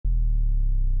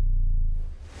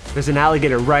There's an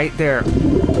alligator right there.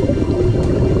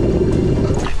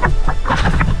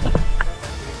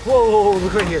 Whoa,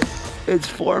 look right here. It's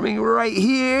forming right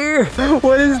here.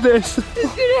 What is this?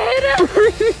 It's gonna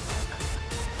hit us.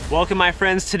 Welcome, my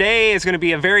friends. Today is gonna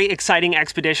be a very exciting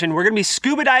expedition. We're gonna be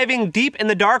scuba diving deep in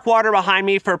the dark water behind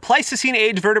me for Pleistocene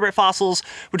age vertebrate fossils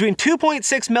between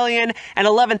 2.6 million and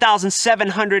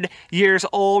 11,700 years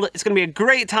old. It's gonna be a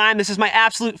great time. This is my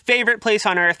absolute favorite place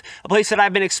on Earth, a place that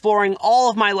I've been exploring all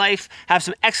of my life, have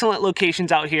some excellent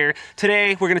locations out here.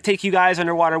 Today, we're gonna take you guys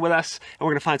underwater with us, and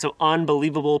we're gonna find some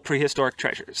unbelievable prehistoric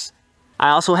treasures. I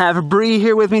also have Bree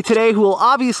here with me today, who will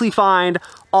obviously find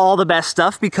all the best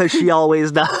stuff because she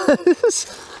always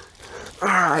does. All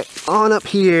right, on up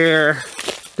here.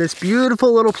 This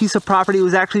beautiful little piece of property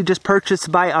was actually just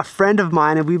purchased by a friend of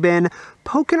mine, and we've been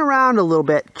poking around a little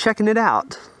bit, checking it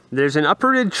out. There's an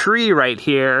uprooted tree right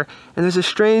here, and there's a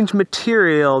strange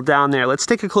material down there. Let's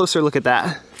take a closer look at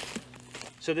that.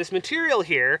 So this material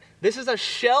here, this is a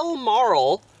shell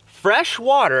marl, fresh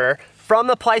water, from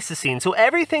the Pleistocene. So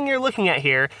everything you're looking at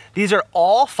here, these are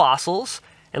all fossils,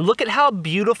 and look at how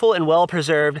beautiful and well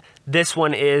preserved this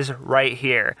one is right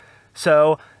here.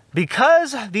 So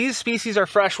because these species are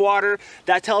freshwater,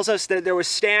 that tells us that there was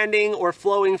standing or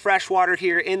flowing freshwater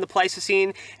here in the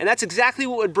Pleistocene, and that's exactly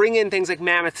what would bring in things like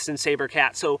mammoths and saber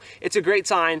cats. So it's a great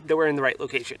sign that we're in the right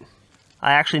location.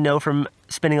 I actually know from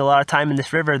spending a lot of time in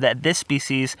this river that this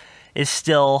species is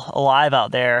still alive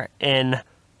out there in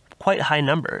quite high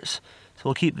numbers. So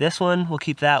we'll keep this one, we'll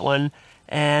keep that one,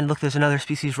 and look, there's another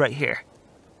species right here.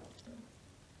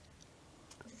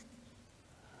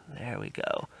 There we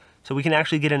go. So we can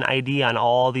actually get an ID on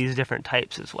all these different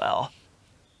types as well.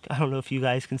 I don't know if you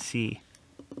guys can see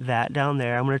that down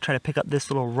there. I'm gonna try to pick up this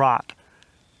little rock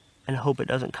and hope it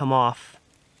doesn't come off.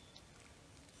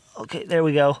 Okay, there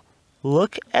we go.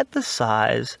 Look at the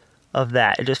size of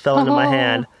that. It just fell into my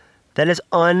hand. That is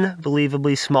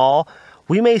unbelievably small.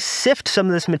 We may sift some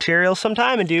of this material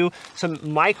sometime and do some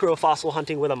microfossil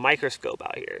hunting with a microscope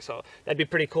out here. So that'd be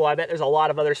pretty cool. I bet there's a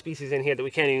lot of other species in here that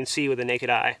we can't even see with the naked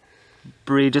eye.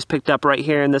 Bree just picked up right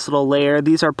here in this little layer.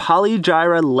 These are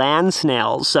polygyra land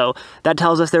snails. So that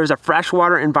tells us there's a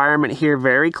freshwater environment here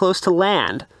very close to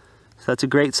land. So that's a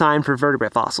great sign for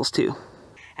vertebrate fossils too.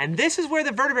 And this is where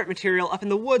the vertebrate material up in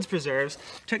the woods preserves.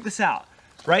 Check this out.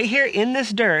 Right here in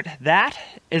this dirt, that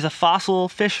is a fossil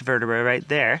fish vertebrate right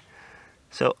there.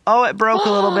 So, oh, it broke a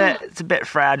little bit. It's a bit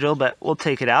fragile, but we'll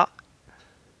take it out.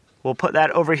 We'll put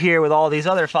that over here with all these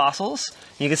other fossils.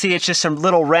 You can see it's just some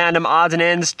little random odds and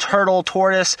ends, turtle,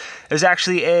 tortoise. There's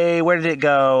actually a, where did it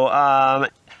go?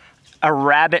 A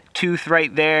rabbit tooth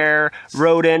right there,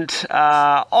 rodent,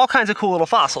 all kinds of cool little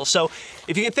fossils. So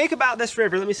if you can think about this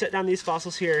river, let me set down these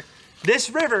fossils here.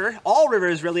 This river, all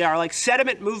rivers really are like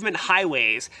sediment movement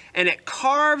highways, and it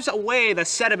carves away the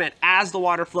sediment as the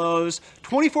water flows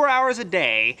 24 hours a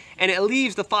day, and it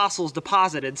leaves the fossils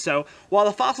deposited. So while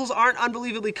the fossils aren't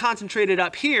unbelievably concentrated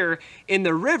up here in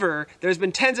the river, there's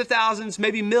been tens of thousands,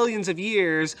 maybe millions of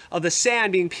years of the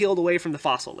sand being peeled away from the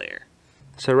fossil layer.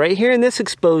 So right here in this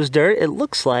exposed dirt, it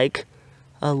looks like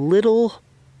a little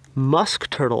musk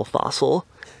turtle fossil.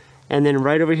 And then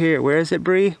right over here, where is it,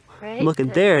 Bree? Right. Look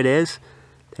at there it is.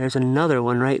 There's another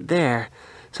one right there.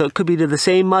 So it could be to the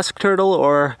same musk turtle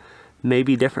or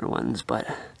maybe different ones, but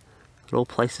little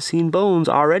Pleistocene bones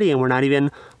already, and we're not even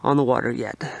on the water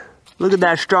yet. Look at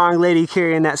that strong lady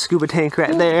carrying that scuba tank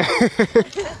right there.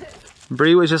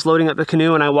 Bree was just loading up the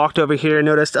canoe and I walked over here and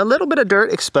noticed a little bit of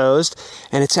dirt exposed,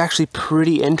 and it's actually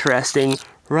pretty interesting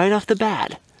right off the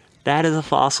bat. That is a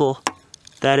fossil.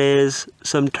 That is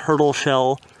some turtle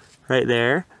shell right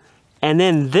there. And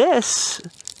then this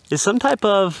is some type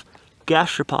of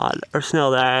gastropod or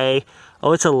snail that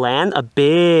oh, it's a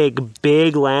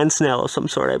big land snail of some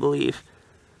sort, I believe.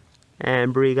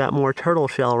 And Bree got more turtle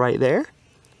shell right there.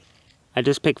 I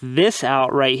just picked this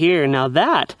out right here. Now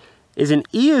that is an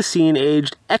Eocene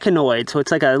aged echinoid. So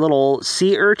it's like a little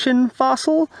sea urchin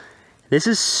fossil. This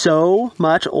is so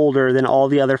much older than all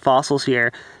the other fossils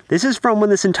here. This is from when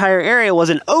this entire area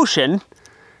was an ocean.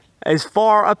 As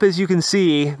far up as you can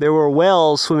see, there were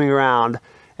whales swimming around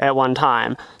at one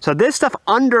time. So this stuff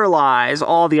underlies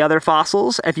all the other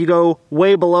fossils. If you go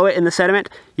way below it in the sediment,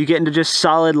 you get into just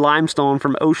solid limestone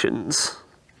from oceans.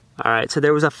 All right, so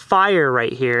there was a fire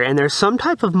right here, and there's some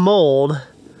type of mold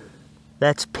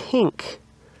that's pink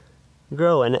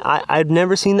growing. I've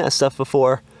never seen that stuff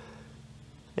before.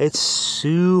 It's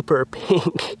super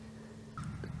pink.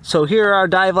 So here are our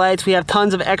dive lights. We have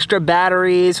tons of extra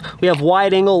batteries. We have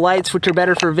wide angle lights, which are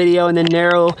better for video, and then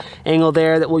narrow angle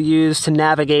there that we'll use to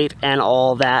navigate and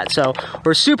all that. So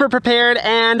we're super prepared,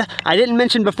 and I didn't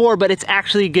mention before, but it's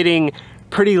actually getting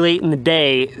pretty late in the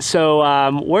day. So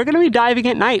we're gonna be diving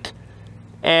at night,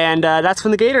 and that's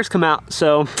when the gators come out.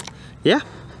 So yeah,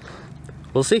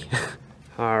 we'll see.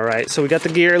 All right, so we got the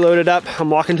gear loaded up.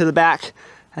 I'm walking to the back.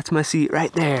 That's my seat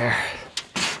right there.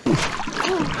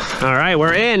 All right,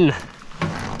 we're in.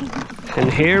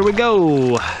 And here we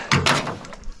go.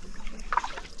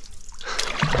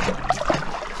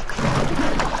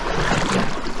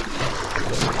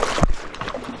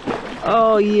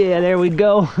 Oh yeah, there we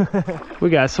go. We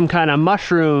got some kind of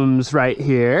mushrooms right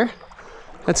here.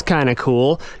 That's kind of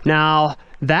cool. Now,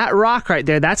 that rock right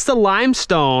there, that's the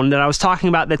limestone that I was talking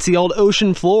about. That's the old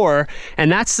ocean floor.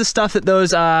 And that's the stuff that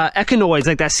those echinoids,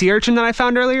 like that sea urchin that I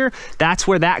found earlier, that's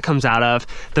where that comes out of.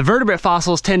 The vertebrate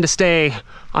fossils tend to stay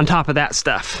on top of that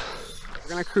stuff.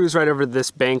 We're gonna cruise right over to this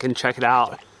bank and check it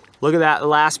out. Look at that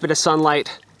last bit of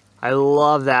sunlight. I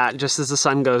love that. Just as the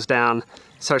sun goes down,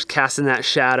 it starts casting that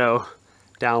shadow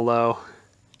down low.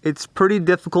 It's pretty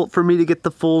difficult for me to get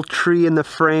the full tree in the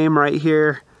frame right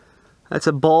here. That's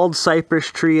a bald cypress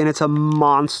tree, and it's a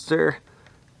monster.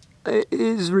 It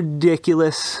is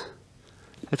ridiculous.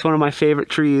 It's one of my favorite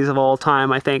trees of all time,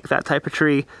 I think, that type of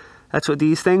tree. That's what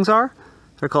these things are.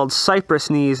 They're called cypress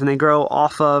knees, and they grow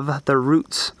off of the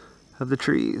roots of the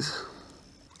trees.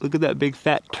 Look at that big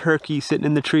fat turkey sitting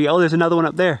in the tree. Oh, there's another one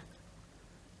up there.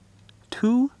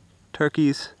 2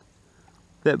 turkeys.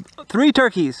 3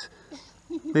 turkeys.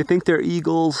 They think they're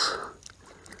eagles.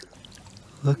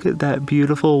 Look at that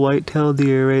beautiful white-tailed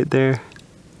deer right there.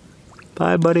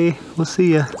 Bye, buddy. We'll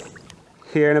see ya.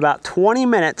 Here in about 20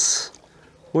 minutes,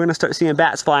 we're gonna start seeing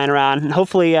bats flying around, and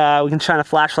hopefully we can shine a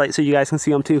flashlight so you guys can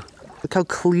see them too. Look how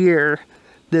clear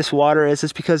this water is.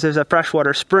 It's because there's a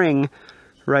freshwater spring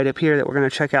right up here that we're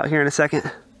gonna check out here in a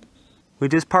second. We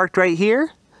just parked right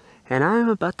here, and I'm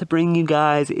about to bring you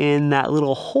guys in that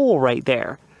little hole right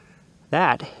there.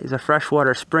 That is a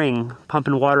freshwater spring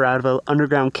pumping water out of an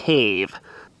underground cave.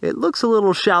 It looks a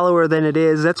little shallower than it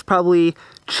is. That's probably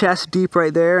chest deep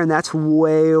right there, and that's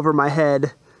way over my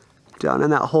head down in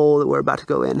that hole that we're about to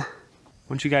go in. I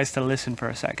want you guys to listen for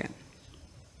a second.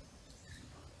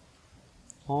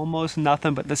 Almost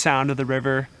nothing but the sound of the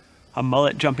river. A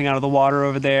mullet jumping out of the water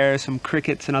over there, some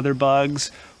crickets and other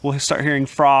bugs. We'll start hearing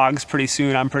frogs pretty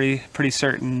soon, I'm pretty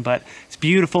certain, but it's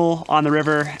beautiful on the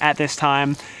river at this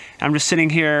time. I'm just sitting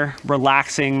here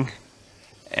relaxing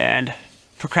and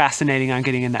procrastinating on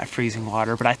getting in that freezing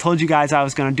water, but I told you guys I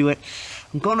was gonna do it.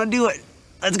 I'm gonna do it.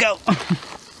 Let's go.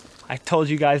 I told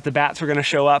you guys the bats were gonna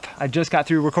show up. I just got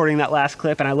through recording that last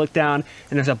clip, and I looked down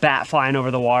and there's a bat flying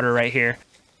over the water right here.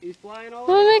 He's flying all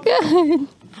over. Oh my god.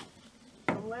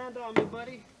 Don't land on me,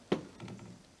 buddy.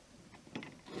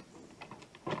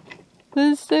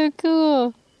 That's so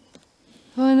cool.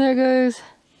 Oh, and there goes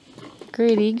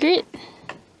great egret.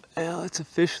 Well, it's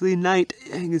officially night.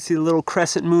 You can see the little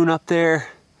crescent moon up there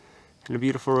and a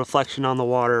beautiful reflection on the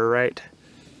water right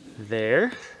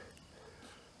there.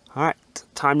 All right,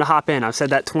 time to hop in. I've said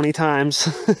that 20 times.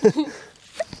 All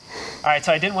right,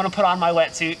 so I didn't want to put on my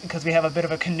wetsuit because we have a bit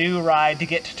of a canoe ride to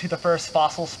get to the first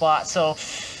fossil spot. So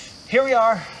here we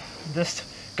are, just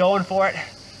going for it.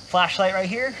 Flashlight right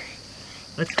here.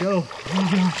 Let's go.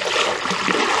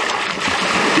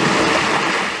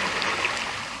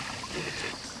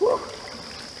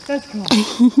 That's cool.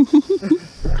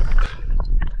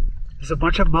 There's a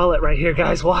bunch of mullet right here,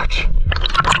 guys. Watch.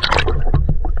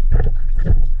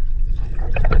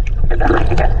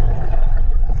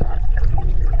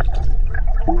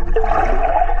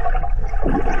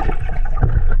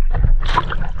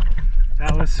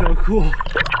 That was so cool.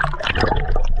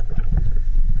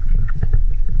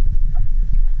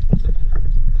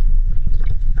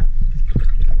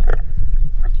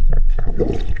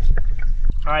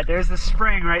 All right, there's the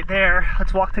spring right there.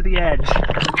 Let's walk to the edge.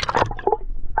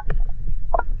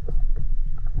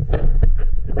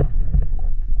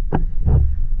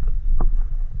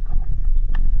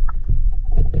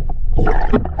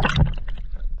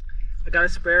 I got a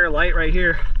spare light right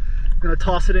here. I'm gonna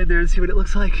toss it in there and see what it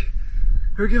looks like.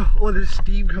 Here we go. Oh, there's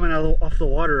steam coming out off the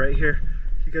water right here.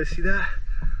 You guys see that?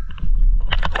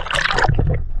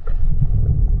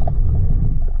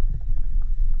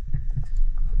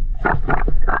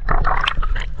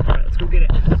 Alright, let's go get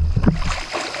it.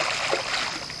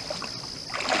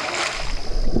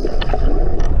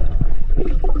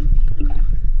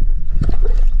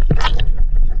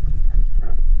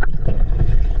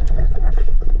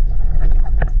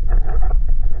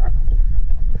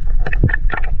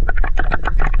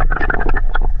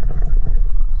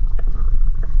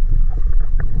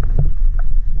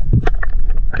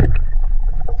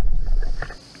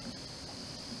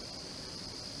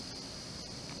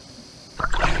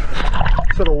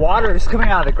 So the water is coming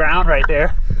out of the ground right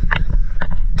there.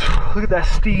 Look at that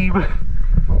steam.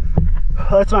 Oh,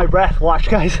 that's my breath. Watch,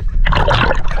 guys.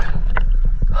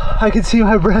 I can see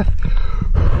my breath.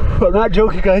 I'm not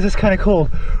joking, guys. It's kind of cold.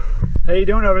 How you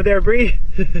doing over there, Bree?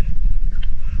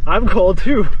 I'm cold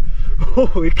too.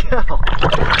 Holy cow.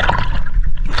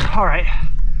 All right.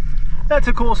 That's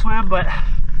a cool swim, but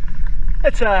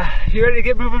it's you ready to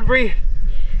get moving, Bree?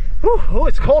 Whew. Oh,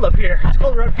 it's cold up here. It's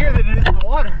colder up here than it is in the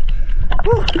water.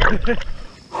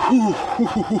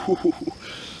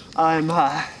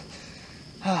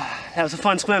 That was a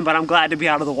fun swim, but I'm glad to be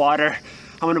out of the water.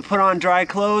 I'm gonna put on dry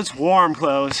clothes, warm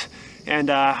clothes, and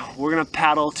we're gonna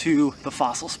paddle to the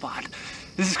fossil spot.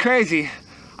 This is crazy.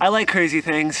 I like crazy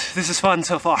things. This is fun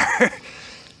so far.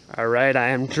 All right, I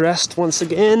am dressed once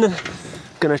again.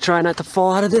 Gonna try not to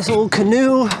fall out of this old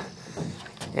canoe.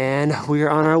 And we are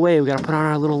on our way. We gotta put on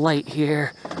our little light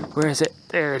here. Where is it?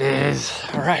 There it is.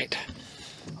 All right,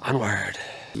 onward.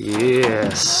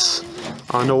 Yes,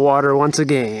 on the water once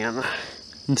again.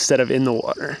 Instead of in the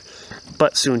water,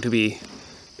 but soon to be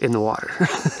in the water.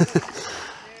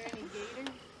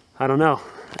 I don't know.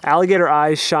 Alligator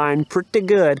eyes shine pretty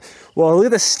good. Well, look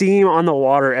at the steam on the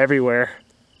water everywhere.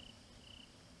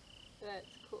 That's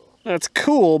cool. That's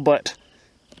cool, but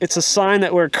it's a sign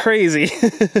that we're crazy.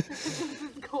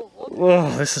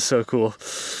 Whoa, this is so cool.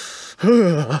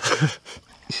 You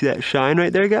see that shine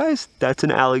right there, guys? That's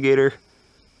an alligator.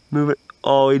 Move it.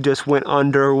 Oh, he just went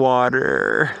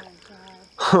underwater.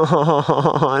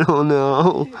 Oh, I don't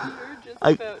know.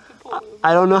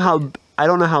 I don't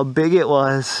know how big it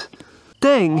was.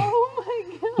 Dang. Oh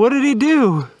my god. What did he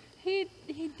do? He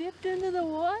dipped into the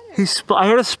water. I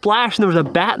heard a splash and there was a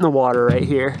bat in the water right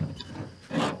here.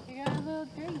 He got a little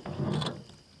drink.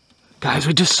 Guys,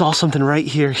 we just saw something right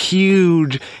here,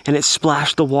 huge, and it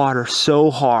splashed the water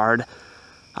so hard.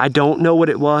 I don't know what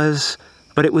it was,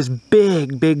 but it was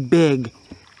big, big, big.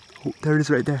 Oh, there it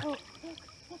is right there.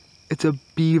 It's a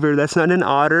beaver. That's not an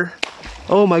otter.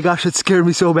 Oh my gosh, it scared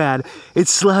me so bad.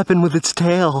 It's slapping with its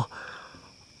tail.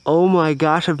 Oh my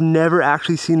gosh, I've never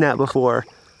actually seen that before.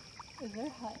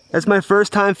 That's my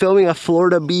first time filming a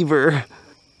Florida beaver.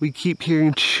 We keep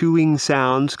hearing chewing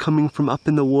sounds coming from up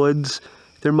in the woods.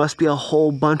 There must be a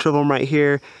whole bunch of them right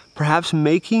here. Perhaps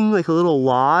making like a little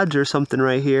lodge or something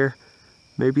right here.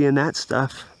 Maybe in that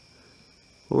stuff.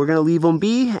 But we're gonna leave them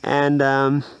be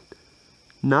and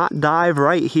not dive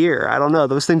right here. I don't know,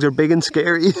 those things are big and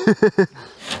scary.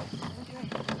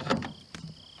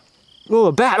 Oh,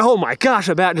 a bat, oh my gosh,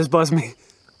 a bat just buzzed me.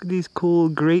 Look at these cool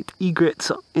great egrets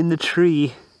in the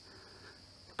tree.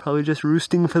 Probably just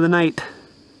roosting for the night.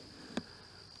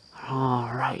 All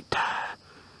right.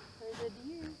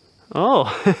 Oh,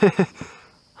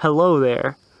 hello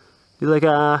there. You're like,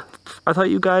 I thought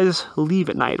you guys leave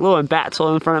at night. Whoa, and bats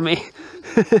all in front of me.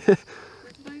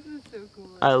 So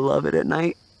cool. I love it at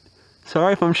night.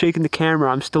 Sorry if I'm shaking the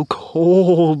camera, I'm still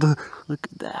cold. Look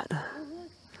at that. Oh,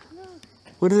 look.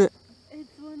 What is it?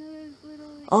 It's one of those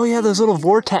little... Oh yeah, those little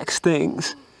vortex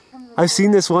things. I've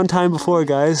seen this one time before,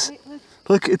 guys. Wait, look.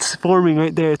 Look, it's forming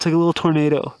right there. It's like a little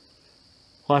tornado.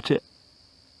 Watch it.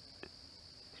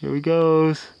 Here he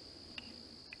goes.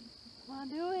 Come on,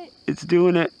 do it. It's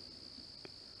doing it.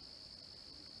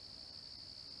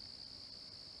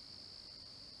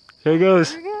 There he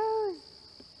goes. There it goes.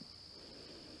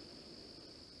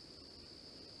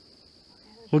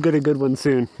 We'll get a good one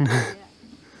soon. Yeah.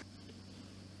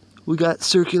 We got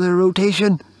circular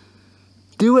rotation.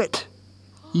 Do it.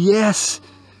 Yes.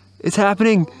 It's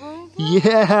happening.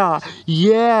 Yeah.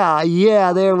 Yeah.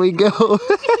 Yeah. There we go.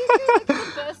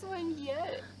 Best one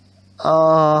yet.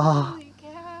 Oh. Holy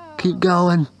cow. Keep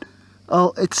going.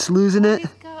 Oh, it's losing it. He's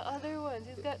got other ones.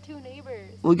 He's got two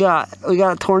neighbors. We got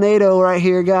a tornado right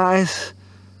here, guys.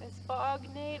 It's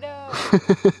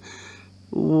Fognado.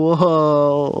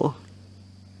 Whoa.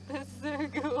 That's so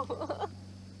cool.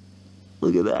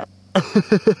 Look at that.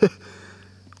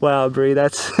 Wow, Bree,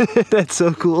 that's that's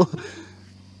so cool. Oh,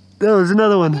 there's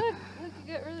another one. Look,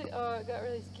 it got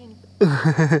really skinny.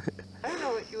 I don't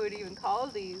know what you would even call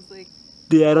these. Like,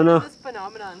 Yeah, I don't know. what's this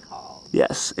phenomenon called?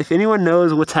 Yes, if anyone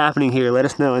knows what's happening here, let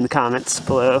us know in the comments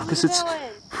below, because it's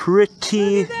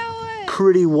pretty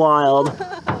wild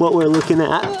what we're looking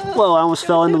at. Whoa, I almost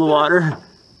fell into the water.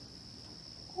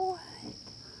 What?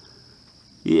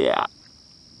 Yeah.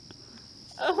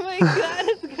 Oh my god,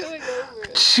 it's going over.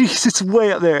 Jeez, it's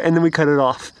way up there, and then we cut it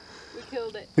off. We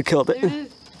killed it. We killed There it. it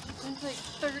is. There's like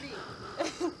 30.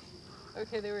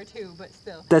 Okay, there were two, but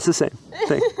still. That's the same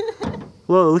thing.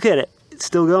 Whoa, look at it. It's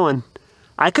still going.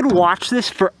 I could watch this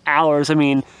for hours. I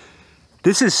mean,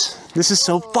 this is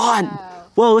so fun. Wow.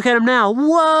 Whoa, look at him now.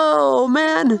 Whoa,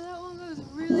 man. Oh, that one goes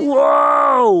really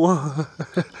Whoa!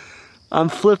 I'm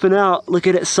flipping out. Look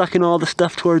at it sucking all the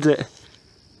stuff towards it.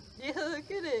 Yeah, look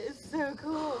at it. It's so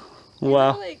cool.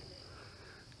 Wow. Like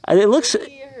It looks...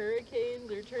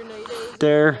 hurricanes or tornadoes.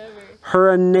 They're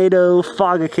Hurricane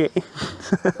Fogacane.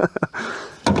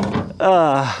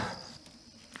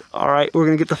 All right, we're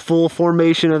gonna get the full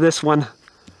formation of this one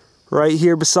right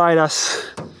here beside us.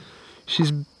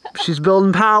 She's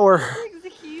building power.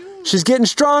 She's getting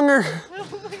stronger. Oh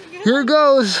my God. Here it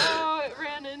goes. Oh, it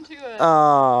ran into it.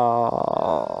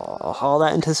 Oh, all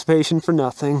that anticipation for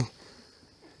nothing.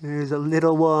 There's a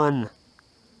little one.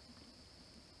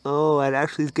 Oh, it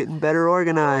actually is getting better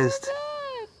organized.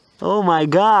 Oh my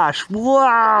gosh.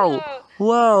 Wow.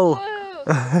 Whoa.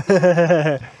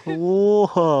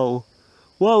 Whoa.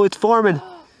 Whoa, it's forming.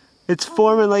 It's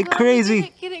forming like crazy.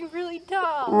 It's getting really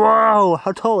tall. Whoa,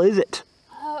 how tall is it?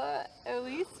 At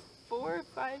least 4 or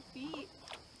 5 feet.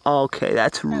 Okay,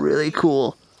 that's really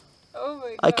cool. Oh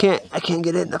my God. I can't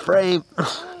get it in the frame.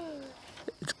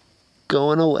 It's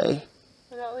going away.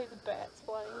 Without like the bats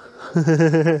flying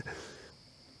through.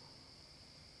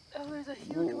 Oh, there's a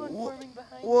huge one forming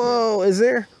behind you. Whoa, is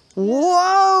there?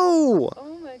 Whoa!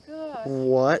 Oh my God.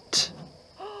 What?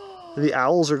 The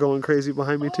owls are going crazy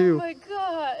behind me too. Oh my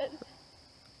God.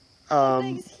 That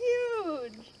thing's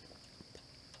huge.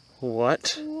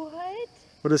 What? What?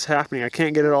 What is happening? I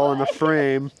can't get it all in the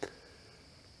frame.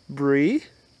 Bree?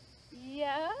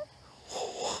 Yeah?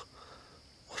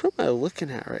 What am I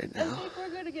looking at right I now? think we're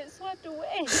gonna get swept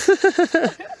away.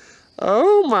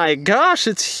 Oh my gosh,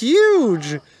 it's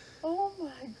huge! Oh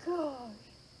my gosh.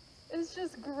 It's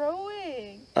just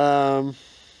growing.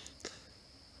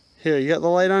 Here, you got the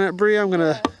light on it, Bree? I'm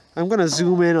gonna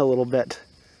zoom in a little bit.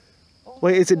 Oh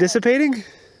Wait, my is it God. dissipating?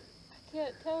 I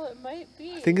can't tell. It might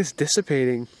be. I think it's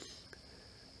dissipating.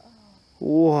 Oh.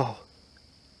 Whoa.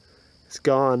 It's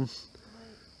gone.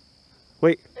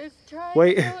 Wait, It's trying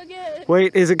wait, to go again.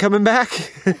 wait, is it coming back?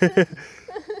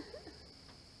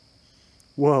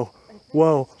 Whoa,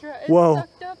 whoa, whoa,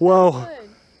 Sucked up whoa. that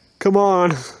one. Come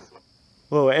on.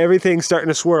 Whoa, everything's starting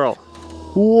to swirl.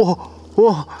 Whoa,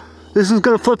 whoa, this is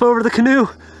gonna flip over the canoe.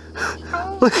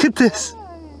 Oh Look at this. gosh.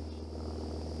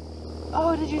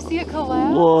 Oh, did you see it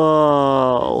collapse?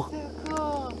 Whoa, So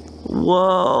cool.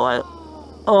 whoa.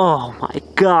 Oh my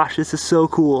gosh, this is so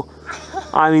cool.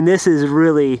 I mean, this is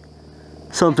really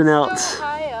something else. So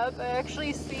high up, I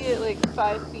actually see it like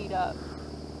 5 feet up.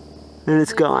 And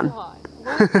it's gone. What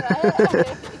the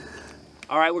heck?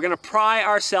 All right, we're gonna pry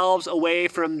ourselves away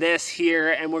from this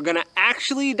here, and we're gonna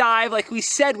actually dive like we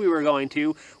said we were going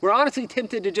to. We're honestly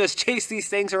tempted to just chase these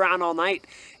things around all night.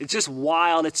 It's just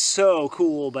wild, it's so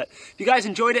cool. But if you guys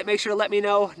enjoyed it, make sure to let me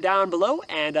know down below,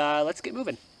 and let's get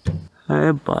moving.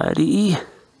 Hi, buddy.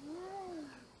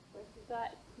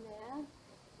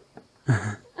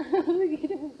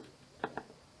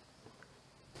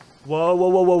 Whoa, whoa,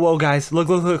 whoa, whoa, whoa, guys. Look,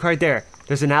 look, look right there.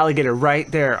 There's an alligator right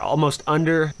there, almost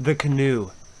under the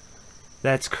canoe.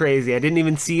 That's crazy. I didn't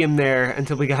even see him there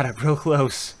until we got up real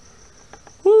close.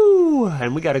 Woo!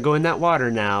 And we gotta go in that water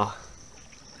now.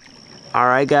 All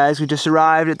right, guys, we just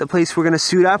arrived at the place we're gonna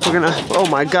suit up. We're gonna, oh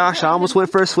my gosh, I almost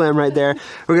went for a swim right there.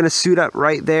 We're gonna suit up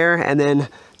right there and then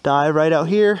dive right out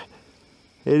here.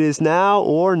 It is now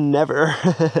or never.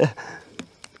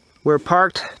 We're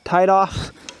parked, tied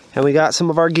off, and we got some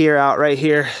of our gear out right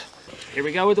here. Here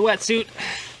we go with the wetsuit.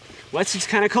 Wetsuit's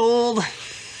kind of cold.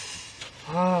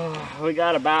 Oh, we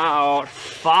got about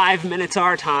 5 minutes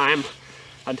our time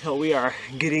until we are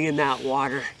getting in that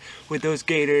water with those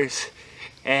gators.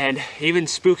 And even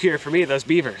spookier for me, those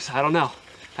beavers. I don't know.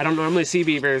 I don't normally see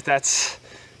beavers. That's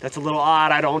a little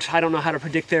odd. I don't know how to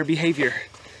predict their behavior.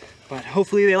 But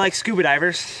hopefully they like scuba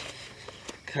divers,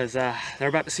 because they're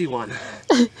about to see one.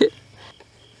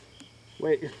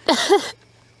 Wait.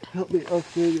 Help me. Oh,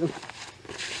 there you go.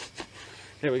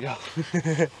 There we go.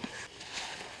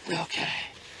 Okay.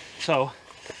 So,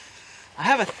 I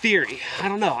have a theory. I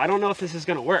don't know if this is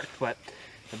going to work, but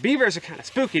the beavers are kind of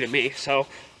spooky to me. So,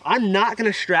 I'm not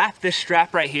going to strap this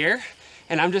strap right here,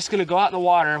 and I'm just going to go out in the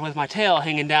water with my tail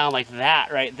hanging down like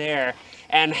that right there.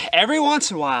 And every once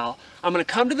in a while, I'm gonna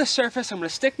come to the surface, I'm gonna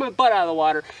stick my butt out of the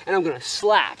water, and I'm gonna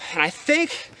slap. And I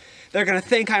think they're gonna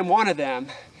think I'm one of them,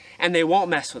 and they won't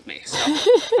mess with me. So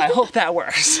I hope that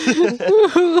works.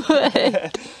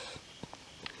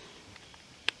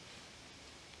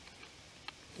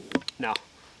 No,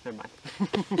 never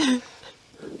mind.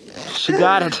 She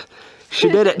got it. She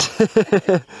did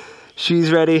it.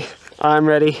 She's ready, I'm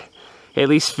ready. At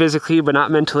least physically, but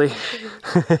not mentally.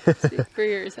 Speak for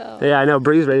yourself. Yeah, I know.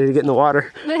 Bree's ready to get in the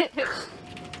water. These things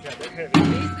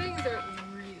are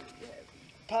really heavy.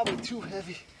 Probably too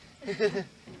heavy.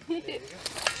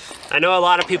 I know a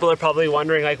lot of people are probably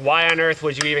wondering, like, why on earth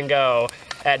would you even go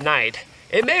at night?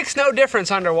 It makes no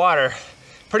difference underwater.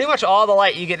 Pretty much all the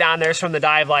light you get down there is from the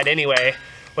dive light anyway,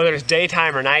 whether it's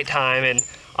daytime or nighttime. And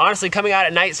honestly, coming out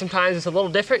at night sometimes it's a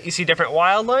little different. You see different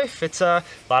wildlife. It's a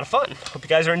lot of fun. Hope you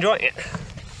guys are enjoying it.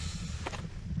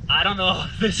 I don't know,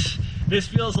 this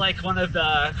feels like one of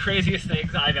the craziest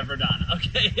things I've ever done,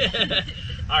 okay?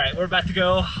 All right, we're about to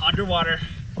go underwater.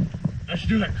 Let's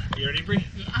do it. You ready, Bree?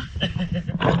 Yeah.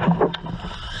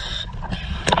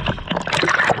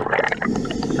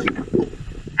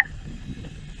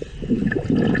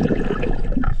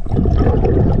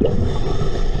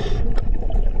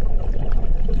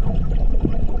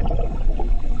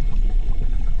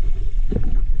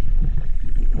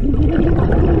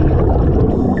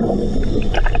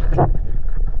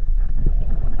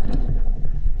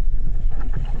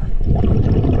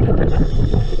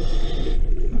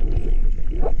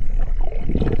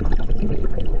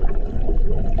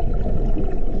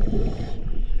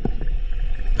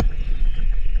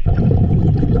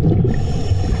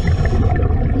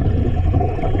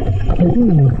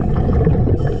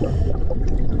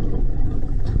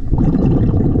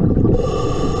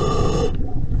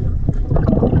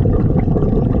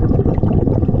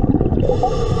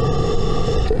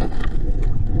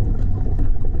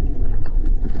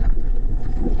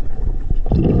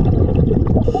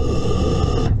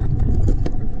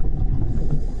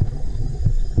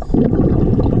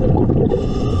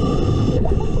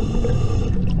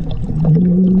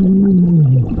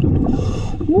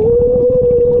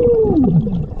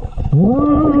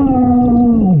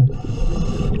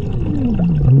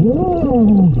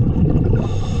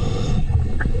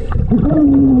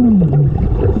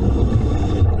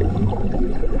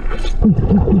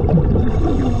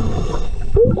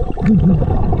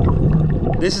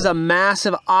 This is a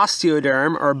massive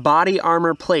osteoderm, or body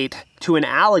armor plate, to an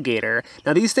alligator.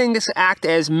 Now these things act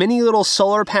as mini little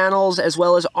solar panels as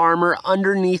well as armor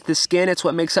underneath the skin. It's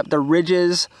what makes up the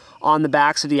ridges on the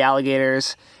backs of the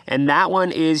alligators. And that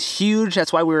one is huge.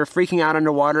 That's why we were freaking out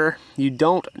underwater. You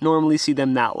don't normally see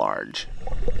them that large.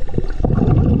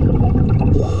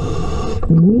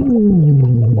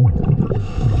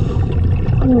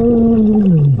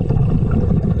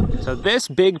 So this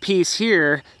big piece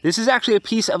here, this is actually a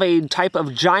piece of a type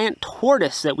of giant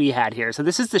tortoise that we had here. So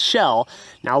this is the shell.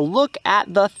 Now look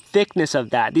at the thickness of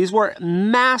that. These were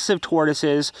massive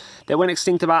tortoises that went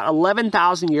extinct about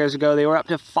 11,000 years ago. They were up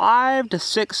to 500 to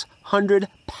 600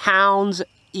 pounds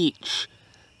each.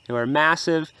 They were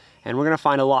massive, and we're gonna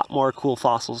find a lot more cool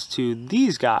fossils to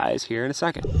these guys here in a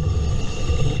second.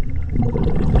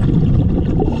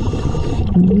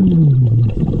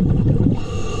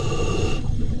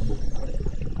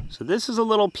 So this is a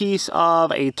little piece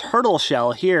of a turtle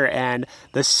shell here, and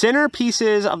the center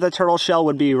pieces of the turtle shell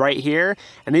would be right here,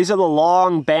 and these are the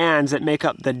long bands that make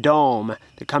up the dome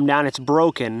that come down. It's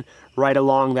broken right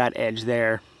along that edge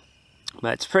there.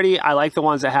 But it's pretty. I like the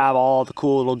ones that have all the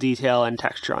cool little detail and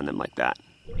texture on them like that.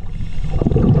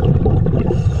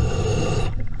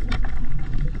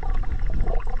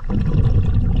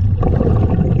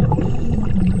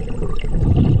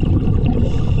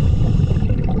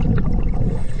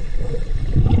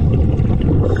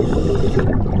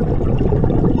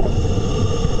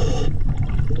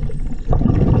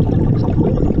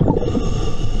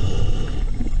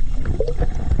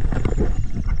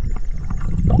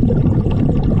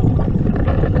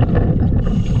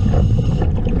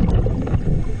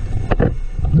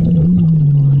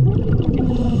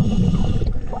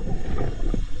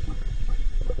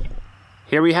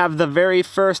 Here we have the very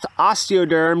first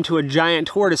osteoderm to a giant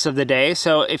tortoise of the day.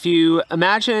 So if you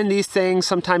imagine these things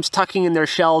sometimes tucking in their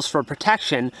shells for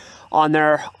protection, on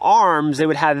their arms they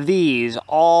would have these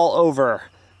all over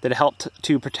that helped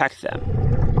to protect them.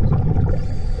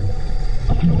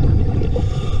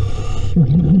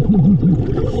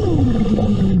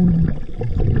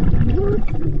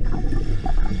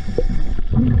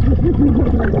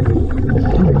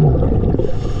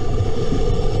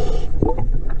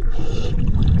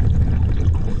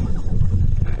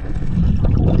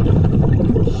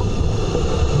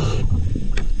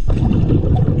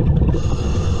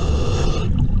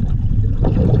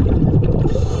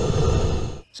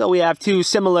 So we have two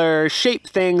similar shaped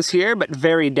things here, but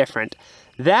very different.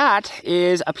 That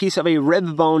is a piece of a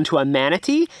rib bone to a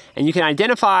manatee, and you can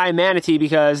identify manatee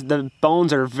because the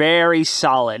bones are very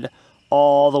solid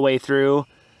all the way through.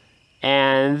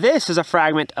 And this is a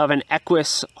fragment of an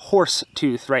equus horse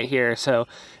tooth right here. So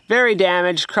very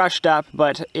damaged, crushed up,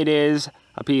 but it is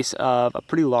a piece of a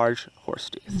pretty large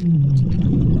horse tooth.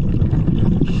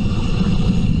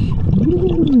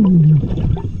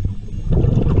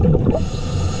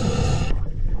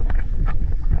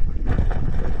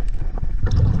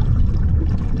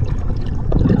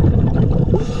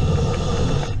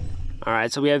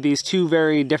 right, so we have these two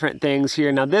very different things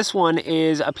here. Now this one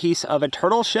is a piece of a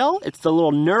turtle shell. It's the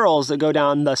little knurls that go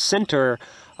down the center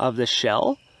of the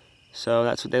shell. So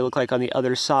that's what they look like on the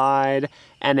other side.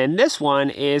 And then this one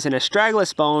is an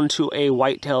astragalus bone to a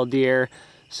white-tailed deer.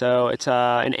 So it's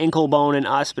an ankle bone in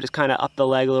us, but it's kind of up the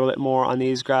leg a little bit more on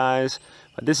these guys.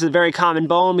 But this is a very common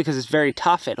bone because it's very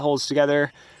tough. It holds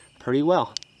together pretty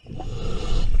well.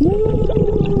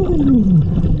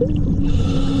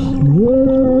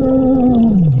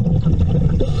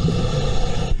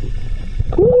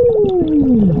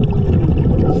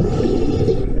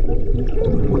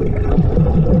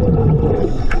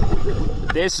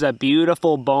 This is a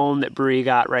beautiful bone that Bree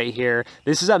got right here.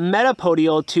 This is a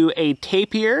metapodial to a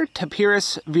tapir,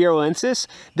 Tapirus virulensis.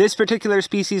 This particular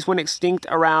species went extinct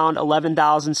around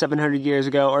 11,700 years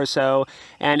ago or so,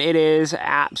 and it is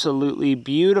absolutely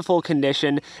beautiful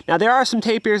condition. Now there are some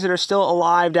tapirs that are still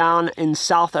alive down in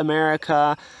South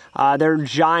America. They're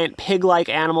giant pig-like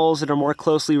animals that are more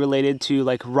closely related to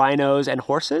like rhinos and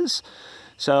horses.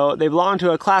 So they belong to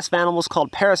a class of animals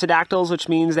called paracedactyls, which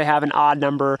means they have an odd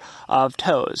number of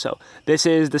toes. So this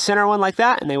is the center one like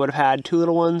that, and they would have had two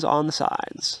little ones on the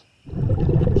sides.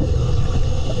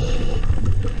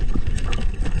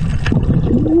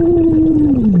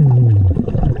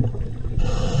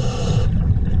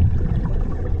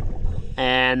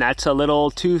 And that's a little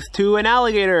tooth to an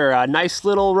alligator, a nice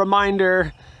little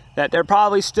reminder that they're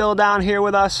probably still down here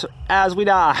with us as we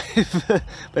dive.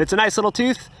 But it's a nice little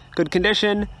tooth. Good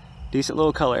condition, decent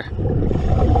little color.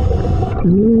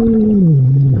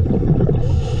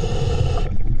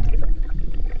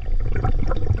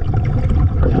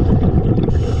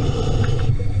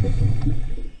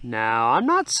 Now, I'm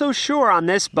not so sure on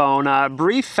this bone.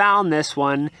 Bree found this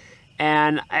one,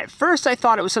 and at first I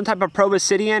thought it was some type of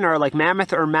proboscidean or like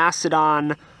mammoth or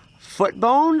mastodon foot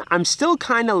bone. I'm still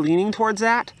kind of leaning towards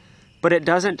that, but it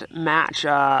doesn't match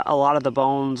a lot of the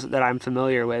bones that I'm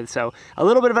familiar with. So a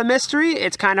little bit of a mystery.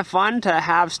 It's kind of fun to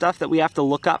have stuff that we have to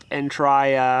look up and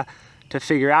try to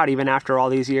figure out even after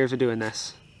all these years of doing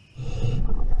this.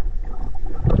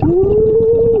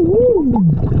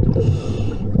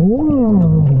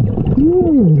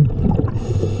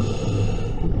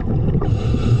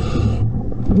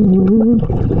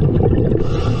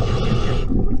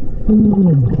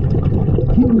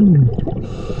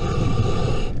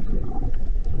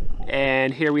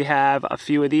 And here we have a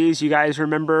few of these. You guys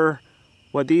remember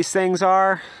what these things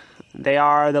are? They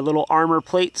are the little armor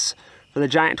plates for the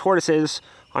giant tortoises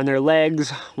on their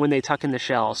legs when they tuck in the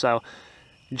shell. So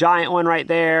giant one right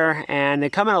there, and they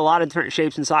come in a lot of different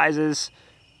shapes and sizes.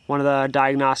 One of the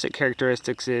diagnostic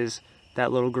characteristics is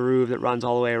that little groove that runs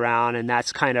all the way around, and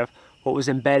that's kind of what was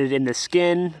embedded in the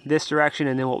skin this direction,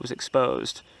 and then what was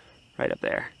exposed right up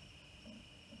there.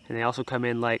 And they also come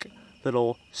in like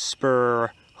little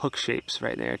spur hook shapes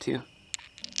right there too.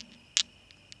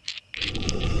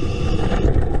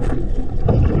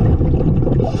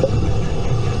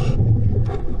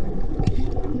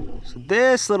 So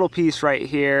this little piece right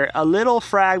here, a little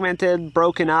fragmented,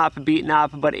 broken up, beaten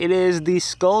up, but it is the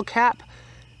skull cap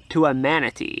to a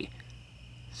manatee.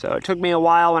 So it took me a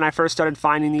while when I first started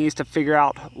finding these to figure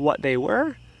out what they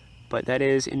were, but that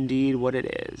is indeed what it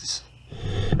is.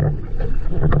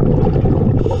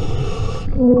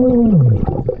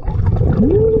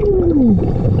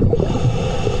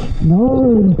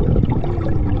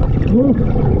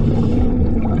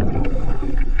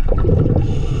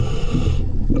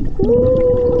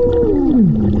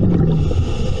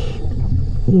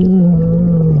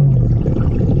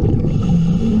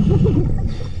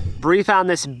 Bree found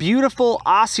this beautiful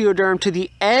osteoderm to the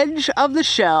edge of the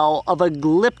shell of a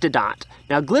glyptodont.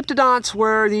 Now, glyptodonts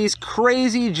were these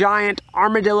crazy giant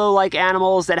armadillo-like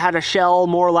animals that had a shell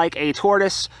more like a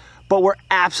tortoise, but were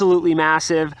absolutely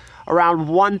massive, around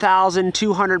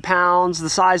 1,200 pounds, the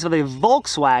size of a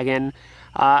Volkswagen.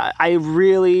 I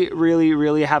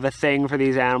really have a thing for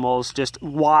these animals, just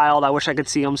wild. I wish I could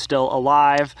see them still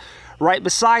alive. Right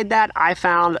beside that, I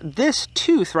found this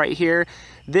tooth right here.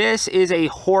 This is a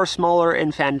horse molar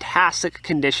in fantastic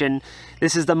condition.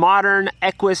 This is the modern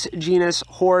Equus genus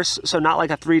horse, so not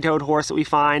like a three-toed horse that we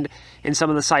find in some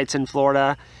of the sites in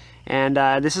Florida. And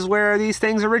this is where these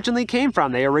things originally came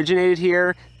from. They originated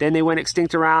here, then they went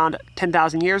extinct around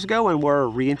 10,000 years ago and were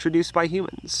reintroduced by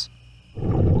humans.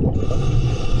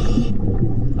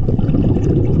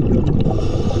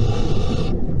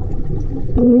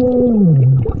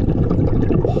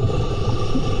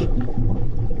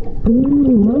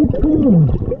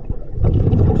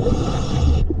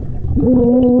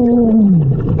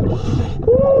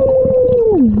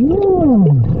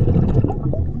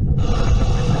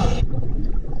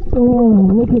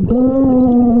 look at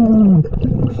that!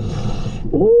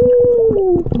 Ooh.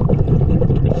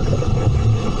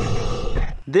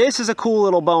 This is a cool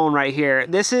little bone right here.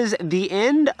 This is the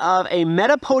end of a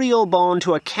metapodial bone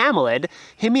to a camelid,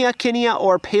 Hemiakinia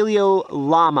or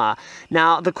Paleolama.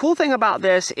 Now, the cool thing about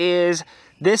this is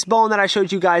this bone that I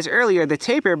showed you guys earlier, the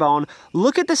tapir bone,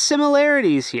 look at the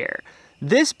similarities here.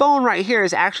 This bone right here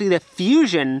is actually the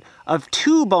fusion of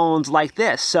two bones like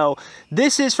this. So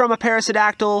this is from a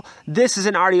parasidactyl, this is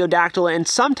an artiodactyl, and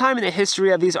sometime in the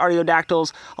history of these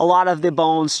artiodactyls, a lot of the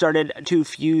bones started to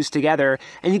fuse together.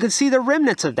 And you can see the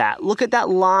remnants of that. Look at that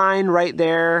line right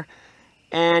there,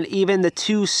 and even the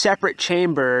two separate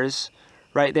chambers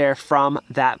right there from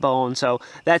that bone. So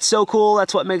that's so cool.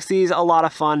 That's what makes these a lot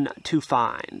of fun to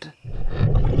find.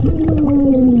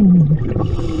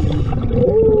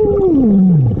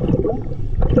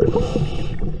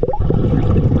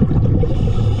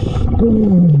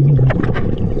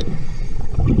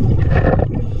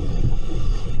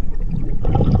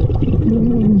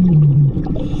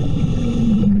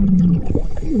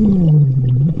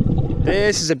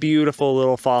 This is a beautiful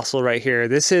little fossil right here.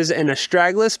 This is an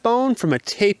astragalus bone from a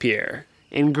tapir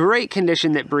in great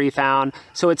condition that Bree found.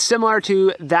 So it's similar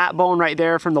to that bone right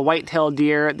there from the white-tailed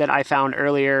deer that I found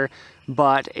earlier,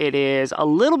 but it is a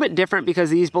little bit different because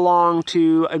these belong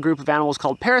to a group of animals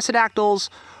called parasidactyls,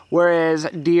 whereas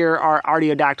deer are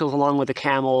artiodactyls along with the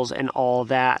camels and all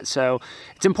that. So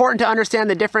it's important to understand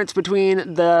the difference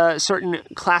between the certain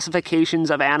classifications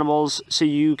of animals so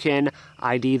you can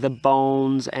ID the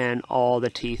bones and all the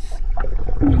teeth.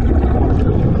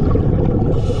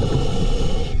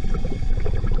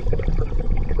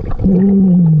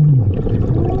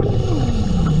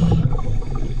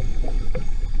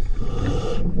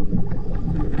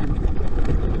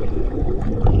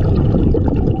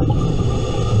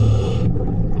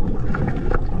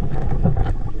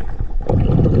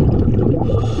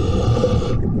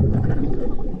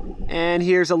 And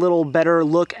here's a little better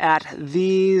look at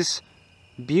these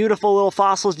beautiful little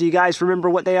fossils. Do you guys remember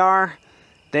what they are?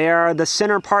 They are the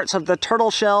center parts of the turtle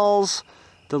shells,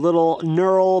 the little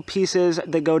neural pieces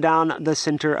that go down the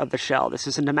center of the shell. This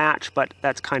isn't a match, but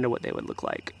that's kind of what they would look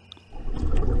like.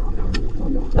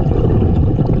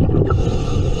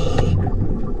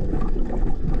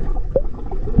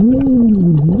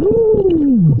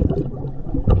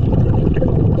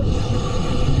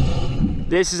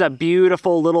 This is a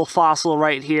beautiful little fossil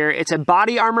right here. It's a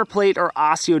body armor plate or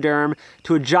osteoderm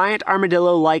to a giant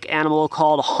armadillo-like animal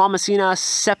called Homocena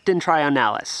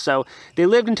septentrionalis. So they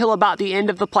lived until about the end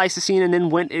of the Pleistocene and then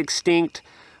went extinct.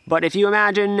 But if you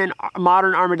imagine a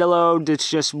modern armadillo that's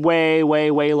just way, way,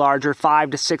 way larger,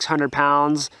 500 to 600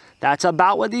 pounds, that's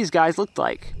about what these guys looked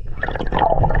like.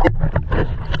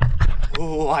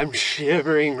 Oh, I'm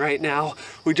shivering right now.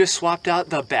 We just swapped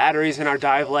out the batteries in our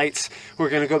dive lights.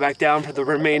 We're gonna go back down for the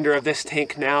remainder of this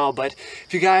tank now. But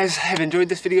if you guys have enjoyed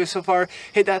this video so far,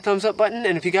 hit that thumbs up button.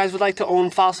 And if you guys would like to own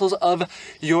fossils of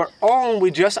your own, we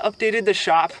just updated the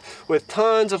shop with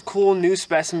tons of cool new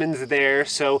specimens there.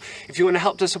 So if you wanna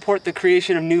help to support the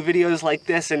creation of new videos like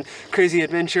this and crazy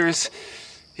adventures,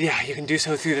 yeah, you can do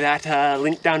so through that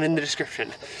link down in the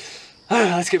description.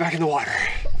 Let's get back in the water.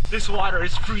 This water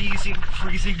is freezing,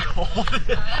 freezing cold.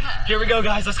 Here we go,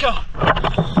 guys, let's go.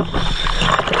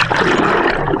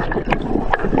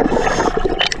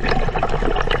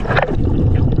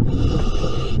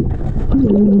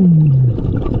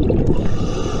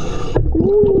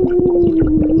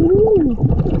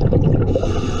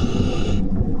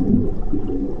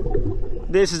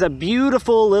 This is a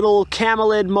beautiful little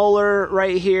camelid molar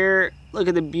right here. Look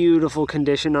at the beautiful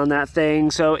condition on that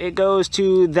thing. So it goes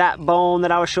to that bone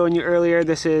that I was showing you earlier.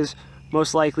 This is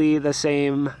most likely the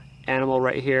same animal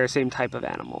right here, same type of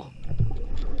animal.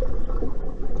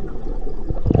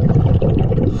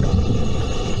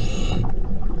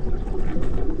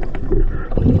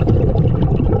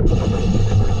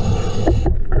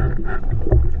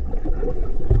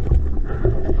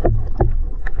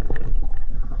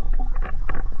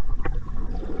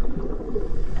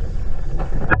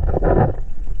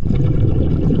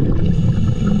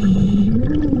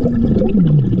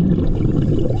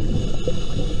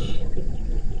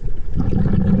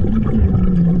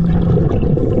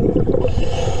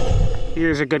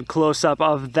 Here's a good close-up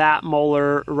of that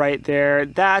molar right there.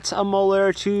 That's a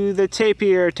molar to the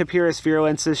tapir, Tapirus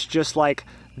virulensis, just like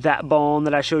that bone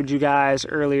that I showed you guys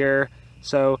earlier.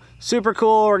 So super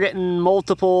cool. We're getting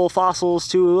multiple fossils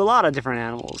to a lot of different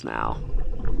animals now.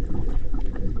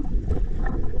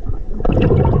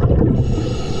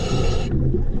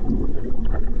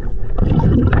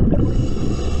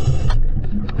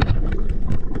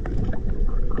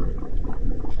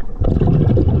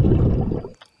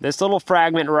 this little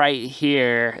fragment right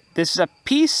here, this is a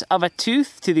piece of a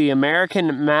tooth to the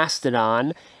American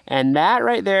mastodon, and that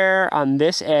right there on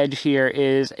this edge here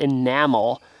is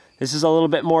enamel. This is a little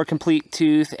bit more complete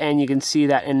tooth, and you can see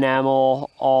that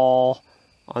enamel all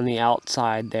on the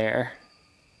outside there.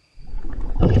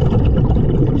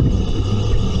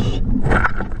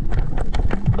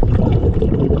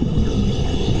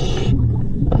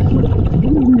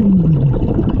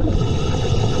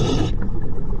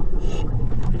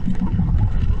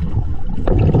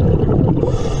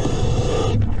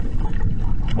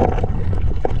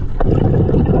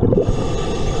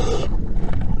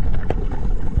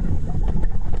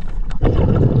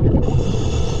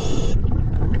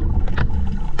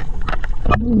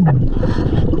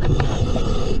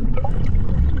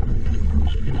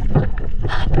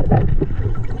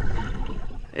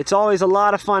 It's always a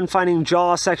lot of fun finding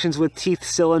jaw sections with teeth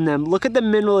still in them. Look at the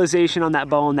mineralization on that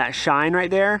bone, that shine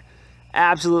right there.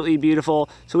 Absolutely beautiful.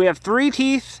 So we have 3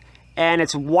 teeth, and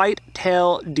it's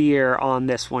white-tail deer on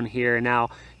this one here. Now,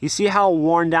 you see how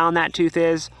worn down that tooth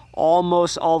is?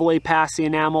 Almost all the way past the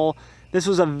enamel. This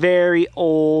was a very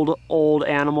old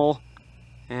animal,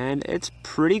 and it's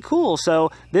pretty cool. So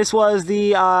this was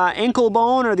the ankle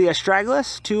bone, or the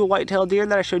astragalus, to a white-tailed deer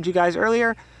that I showed you guys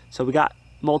earlier. So we got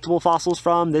multiple fossils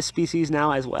from this species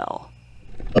now as well.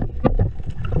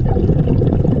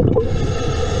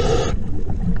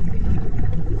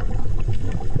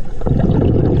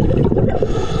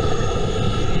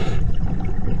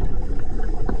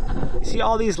 See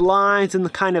all these lines and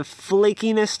the kind of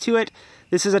flakiness to it?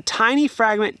 This is a tiny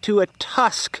fragment to a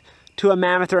tusk to a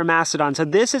mammoth or a mastodon. So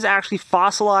this is actually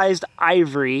fossilized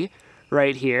ivory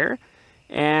right here.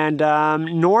 And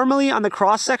normally on the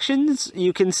cross sections,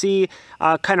 you can see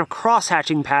a kind of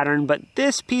cross-hatching pattern, but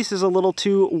this piece is a little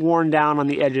too worn down on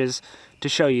the edges to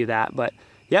show you that. But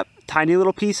yep, tiny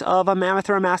little piece of a mammoth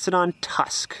or a mastodon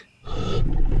tusk.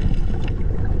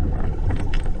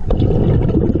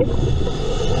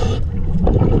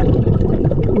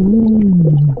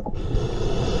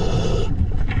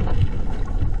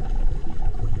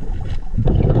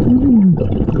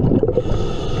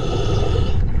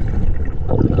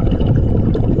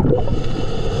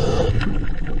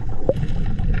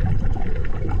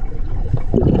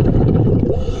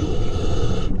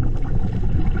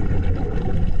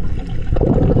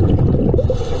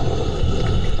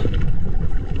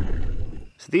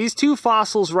 These 2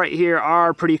 fossils right here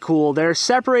are pretty cool. They're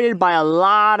separated by a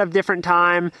lot of different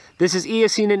time. This is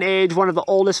Eocene in age, one of the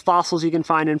oldest fossils you can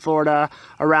find in Florida,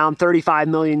 around 35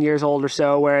 million years old or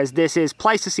so, whereas this is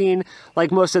Pleistocene,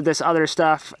 like most of this other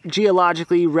stuff,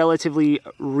 geologically relatively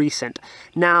recent.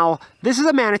 Now, this is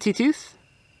a manatee tooth.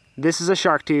 This is a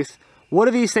shark tooth. What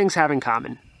do these things have in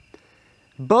common?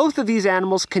 Both of these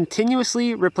animals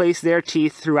continuously replace their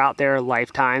teeth throughout their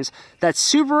lifetimes. That's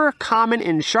super common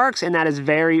in sharks, and that is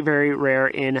very, very rare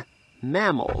in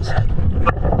mammals.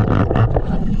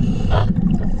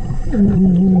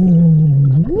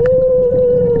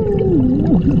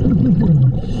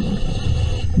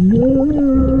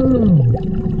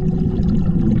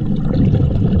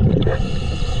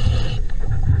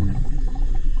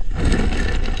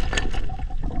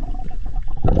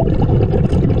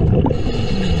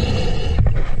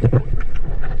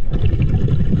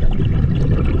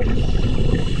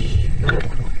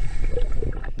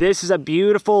 This is a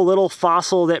beautiful little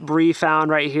fossil that Bree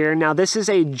found right here. Now this is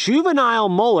a juvenile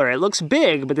molar. It looks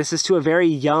big, but this is to a very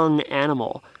young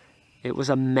animal. It was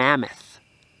a mammoth.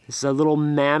 This is a little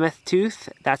mammoth tooth.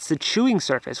 That's the chewing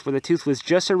surface where the tooth was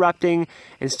just erupting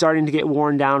and starting to get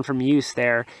worn down from use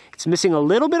there. It's missing a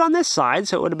little bit on this side,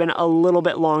 so it would have been a little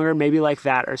bit longer, maybe like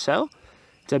that or so.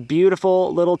 It's a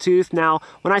beautiful little tooth. Now,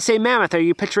 when I say mammoth, are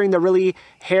you picturing the really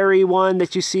hairy one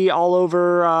that you see all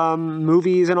over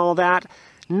movies and all that?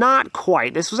 Not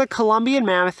quite. This was a Columbian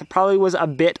mammoth. It probably was a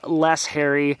bit less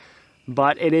hairy,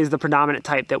 but it is the predominant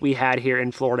type that we had here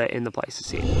in Florida in the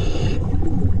Pleistocene.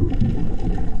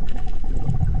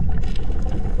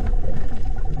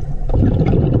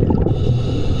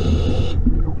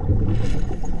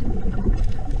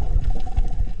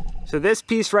 So this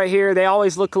piece right here, they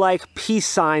always look like peace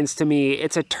signs to me.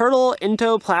 It's a turtle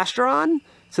entoplastron.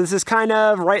 So this is kind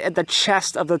of right at the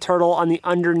chest of the turtle on the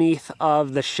underneath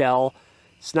of the shell.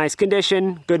 It's nice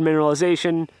condition, good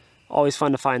mineralization, always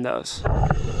fun to find those.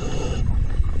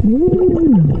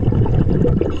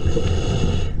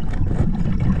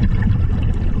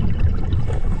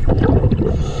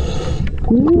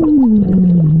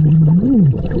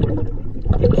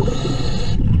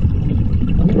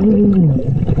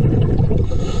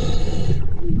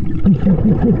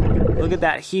 Look at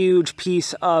that huge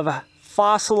piece of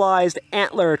fossilized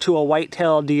antler to a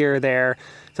white-tailed deer there.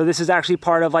 So this is actually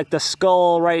part of like the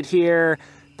skull right here.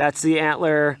 That's the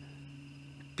antler.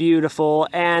 Beautiful.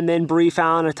 And then Bree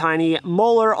found a tiny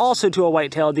molar also to a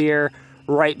white-tailed deer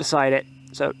right beside it.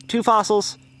 So 2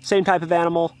 fossils, same type of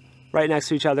animal, right next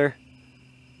to each other.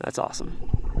 That's awesome.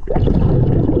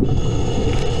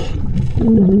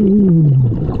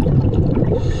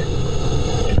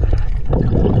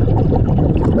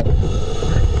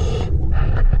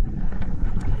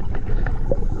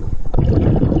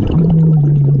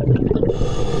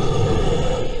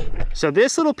 So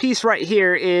this little piece right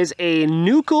here is a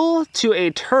nuchal to a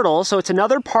turtle. So it's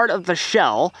another part of the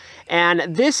shell. And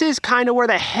this is kind of where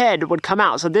the head would come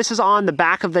out. So this is on the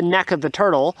back of the neck of the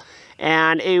turtle.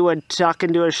 And it would tuck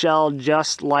into a shell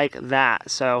just like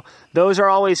that. So those are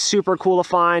always super cool to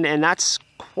find. And that's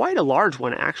quite a large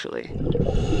one, actually.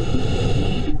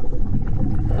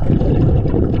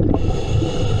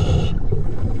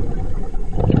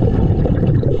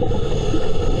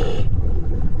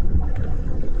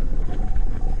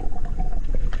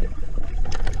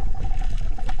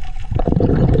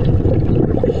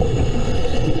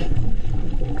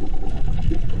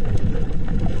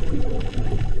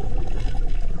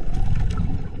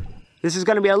 This is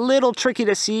going to be a little tricky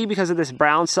to see because of this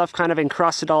brown stuff kind of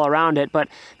encrusted all around it, but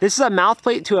this is a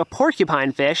mouthplate to a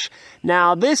porcupine fish.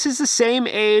 Now, this is the same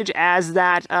age as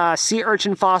that sea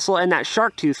urchin fossil and that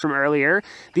shark tooth from earlier.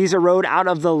 These erode out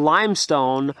of the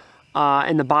limestone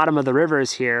in the bottom of the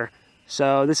rivers here.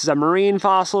 So this is a marine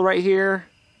fossil right here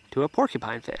to a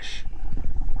porcupine fish.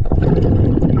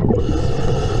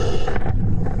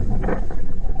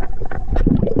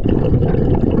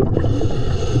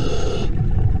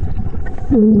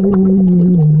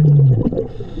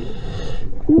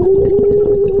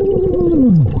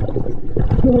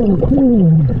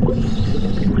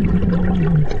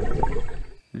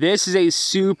 This is a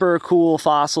super cool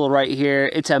fossil right here.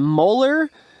 It's a molar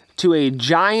to a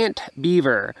giant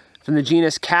beaver from the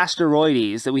genus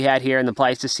Castoroides that we had here in the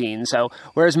Pleistocene. So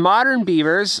whereas modern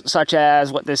beavers, such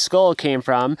as what this skull came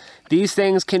from, these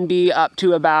things can be up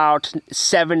to about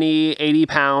 70, 80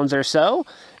 pounds or so.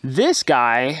 This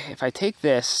guy, if I take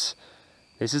this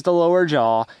is the lower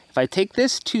jaw. If I take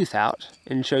this tooth out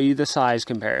and show you the size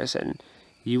comparison,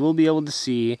 you will be able to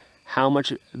see how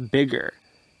much bigger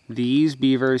these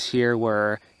beavers here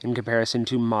were in comparison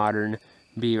to modern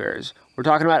beavers. We're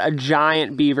talking about a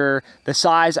giant beaver, the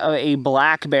size of a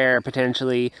black bear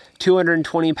potentially,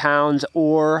 220 pounds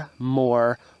or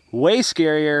more. Way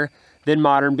scarier than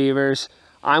modern beavers.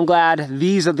 I'm glad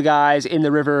these are the guys in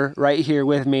the river right here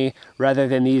with me rather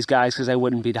than these guys because I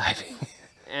wouldn't be diving.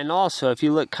 And also, if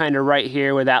you look kind of right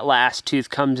here where that last tooth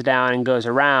comes down and goes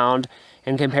around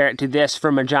and compare it to this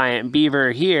from a giant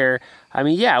beaver here, I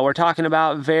mean, yeah, we're talking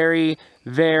about very,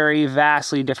 very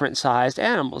vastly different sized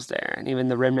animals there. And even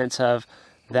the remnants of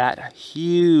that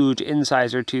huge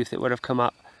incisor tooth that would have come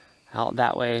up out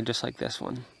that way, just like this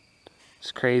one.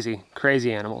 It's crazy,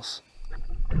 crazy animals.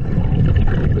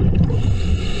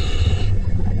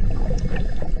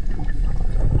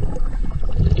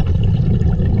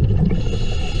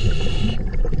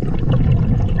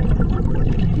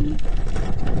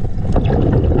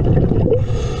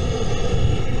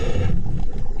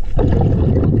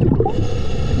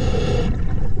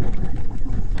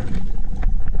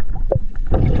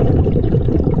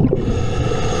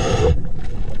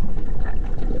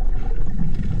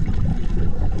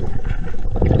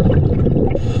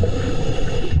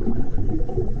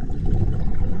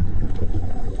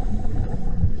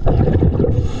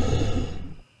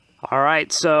 All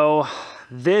right, so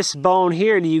this bone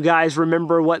here, do you guys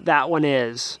remember what that one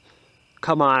is?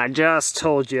 Come on, I just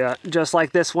told you. Just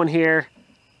like this one here,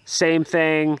 same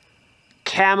thing.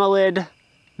 Camelid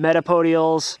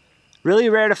metapodials. Really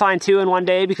rare to find 2 in one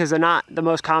day because they're not the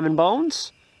most common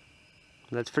bones.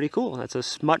 That's pretty cool. That's a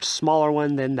much smaller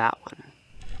one than that one.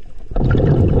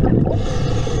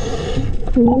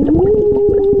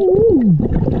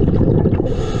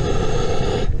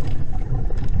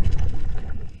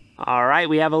 All right,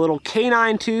 we have a little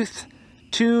canine tooth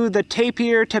to the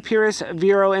tapir, Tapirus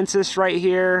viroensis right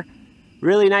here.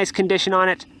 Really nice condition on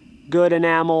it, good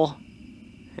enamel,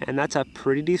 and that's a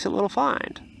pretty decent little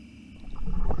find.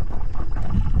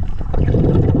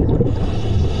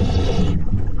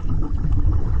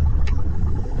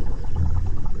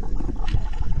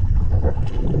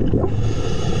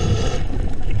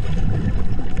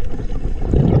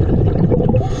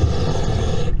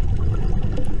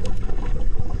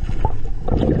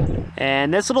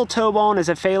 And this little toe bone is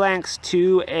a phalanx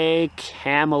to a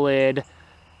camelid.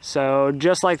 So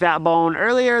just like that bone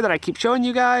earlier that I keep showing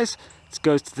you guys, This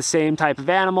goes to the same type of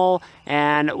animal,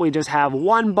 and we just have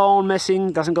one bone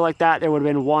missing. Doesn't go like that. There would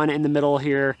have been one in the middle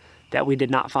here that we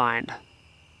did not find.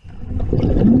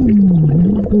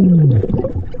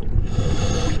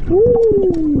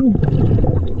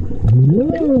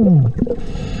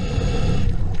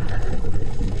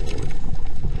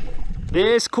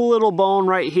 This cool little bone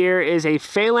right here is a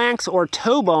phalanx or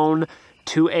toe bone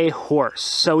to a horse.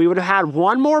 So we would have had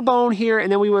one more bone here,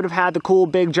 and then we would have had the cool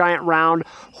big giant round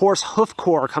horse hoof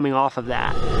core coming off of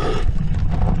that.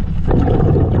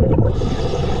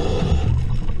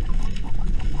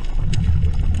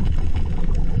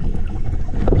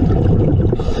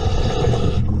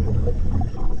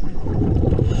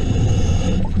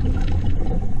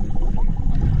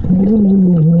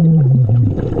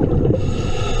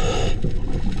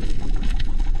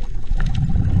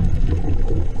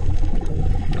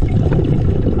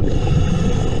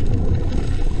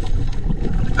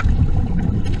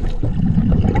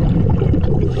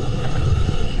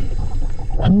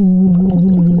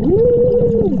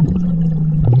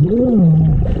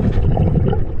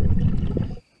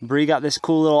 Bree got this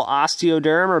cool little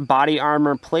osteoderm or body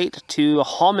armor plate to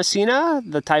Holmesina,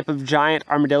 the type of giant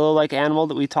armadillo-like animal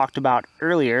that we talked about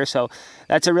earlier. So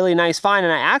that's a really nice find,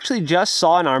 and I actually just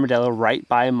saw an armadillo right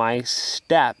by my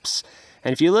steps.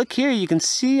 And if you look here, you can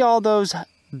see all those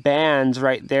bands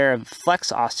right there of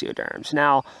flex osteoderms.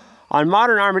 Now, on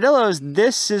modern armadillos,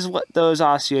 this is what those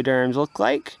osteoderms look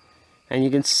like. And you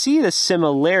can see the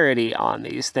similarity on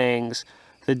these things.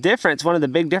 The difference, one of the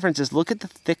big differences, look at the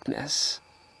thickness.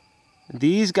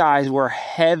 These guys were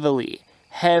heavily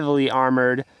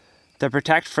armored to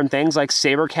protect from things like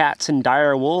saber cats and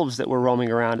dire wolves that were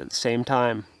roaming around at the same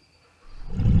time.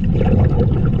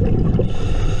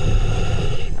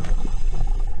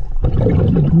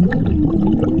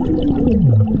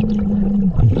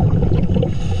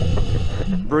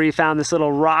 Bree found this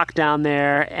little rock down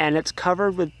there, and it's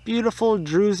covered with beautiful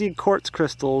druzy quartz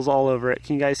crystals all over it.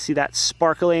 Can you guys see that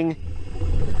sparkling?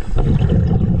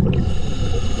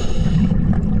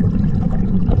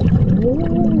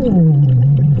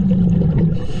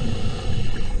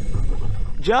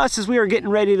 Just as we were getting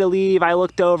ready to leave, I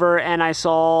looked over and I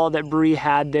saw that Bree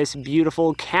had this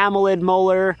beautiful camelid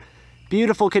molar.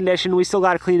 Beautiful condition. We still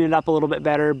got to clean it up a little bit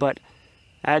better, but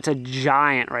that's a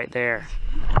giant right there.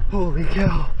 Holy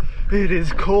cow, it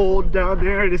is cold down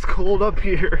there, it is cold up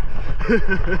here.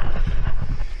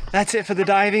 That's it for the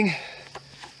diving.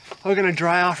 We're gonna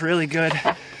dry off really good,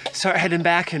 start heading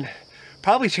back and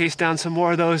probably chase down some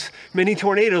more of those mini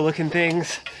tornado looking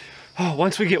things. Oh,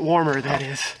 once we get warmer, that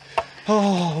is.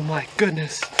 Oh my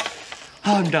goodness.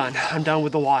 Oh, I'm done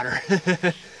with the water.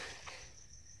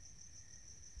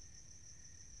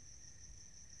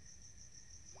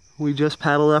 We just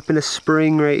paddled up in a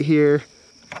spring right here.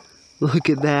 Look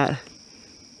at that.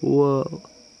 Whoa.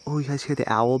 Oh, you guys hear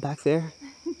the owl back there?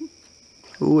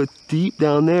 Oh, it's deep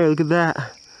down there. Look at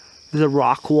that. There's a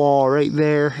rock wall right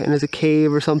there, and there's a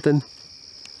cave or something.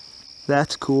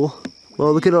 That's cool.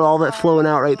 Well, look at all that flowing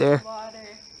out right there.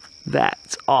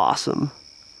 That's awesome.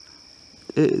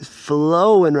 It is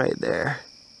flowing right there.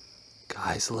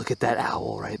 Guys, look at that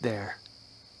owl right there.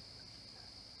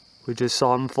 We just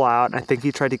saw him fly out, and I think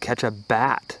he tried to catch a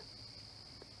bat.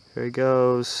 There he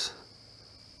goes.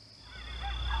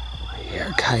 I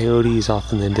hear coyotes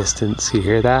off in the distance. You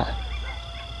hear that?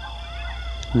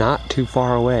 Not too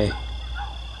far away.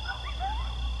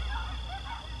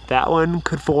 That one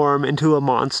could form into a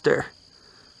monster.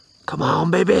 Come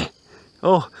on, baby.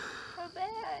 Oh,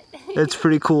 that's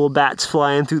pretty cool. Bats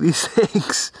flying through these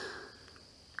things.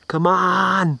 Come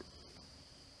on.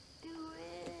 Do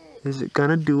it. Is it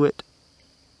gonna do it?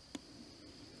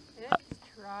 It's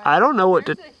trying. I don't know what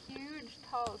to... There's a huge,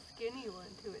 tall, skinny one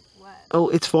to its left. Oh,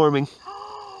 it's forming.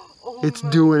 Oh, It's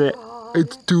doing it.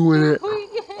 It's doing it.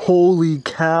 Holy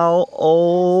cow.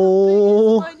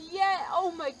 Oh. Yeah.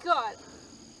 Oh my god.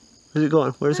 Where's it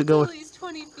going? Where's it going? At least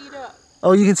 20 feet up.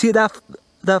 Oh, you can see it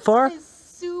that far? It's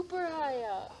super high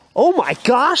up. Oh my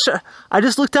gosh. I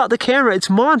just looked out the camera. It's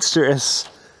monstrous.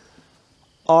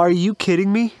 Are you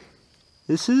kidding me?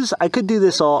 I could do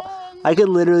this I could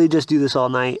literally just do this all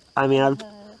night. I mean,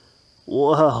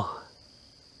 whoa.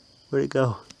 Where'd it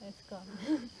go?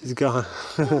 It's gone.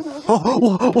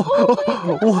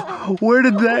 Oh, where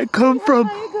did that come from?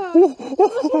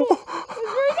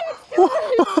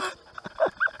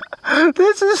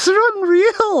 This is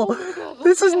unreal.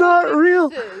 This is not real.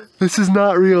 This is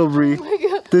not real, Bree.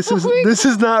 This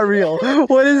is not real.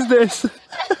 What is this? It's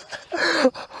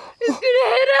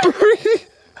gonna hit us.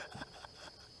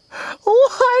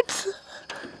 What?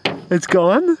 It's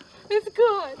gone? It's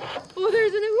gone. Oh,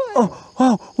 there's a new one.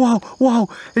 whoa, whoa, whoa.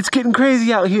 It's getting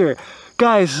crazy out here.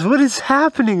 Guys, what is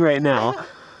happening right now?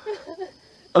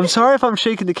 I'm sorry if I'm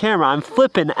shaking the camera. I'm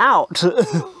flipping out.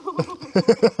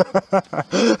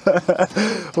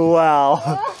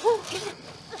 Wow.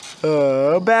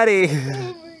 Betty.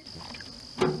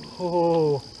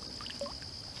 Oh.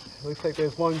 Looks like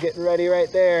there's one getting ready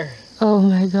right there. Oh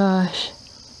my gosh.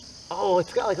 Oh,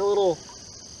 it's got like a little...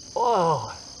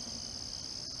 Whoa.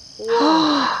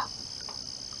 Whoa.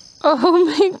 Oh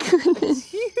my goodness. It's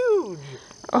huge.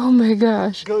 Oh my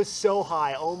gosh. It goes so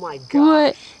high. Oh my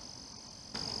gosh.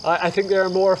 What? I think there are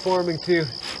more forming too.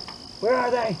 Where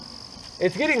are they?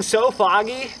 It's getting so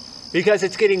foggy because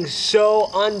it's getting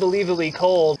so unbelievably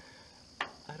cold.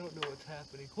 I don't know what's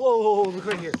happening. Whoa, whoa, whoa, look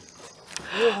right here.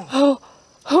 Whoa.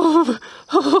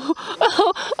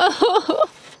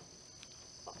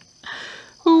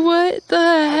 What the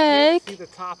heck? See the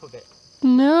top of it.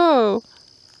 No.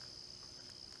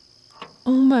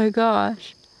 Oh my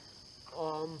gosh.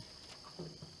 I'm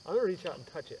gonna reach out and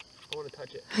touch it. I want to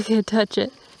touch it. I can't touch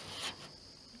it.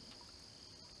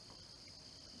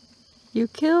 You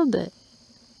killed it.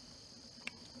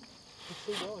 It's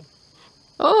still going.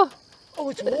 Oh. Oh,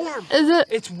 it's warm. Is it?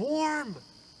 It's warm.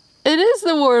 It is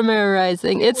the warm air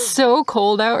rising. It's so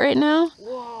cold out right now.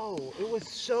 Whoa, it was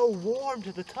so warm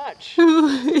to the touch.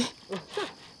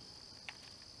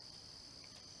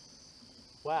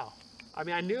 Wow. I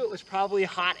mean, I knew it was probably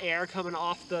hot air coming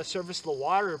off the surface of the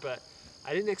water, but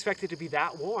I didn't expect it to be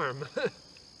that warm.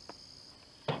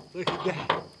 Look at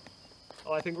that.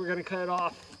 Oh, I think we're gonna cut it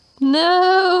off.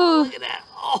 No. Look at that.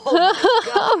 Oh my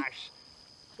gosh.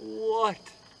 What?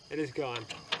 It is gone.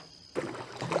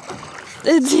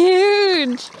 It's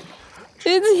huge.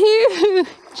 It's huge.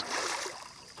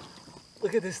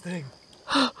 Look at this thing.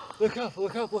 Look up,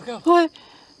 look up, look up. What?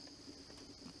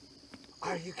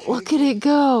 Are you kidding Look at me? it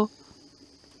go.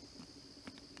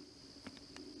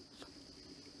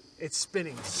 It's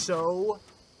spinning so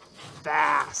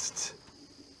fast.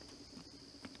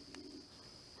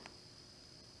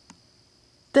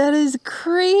 That is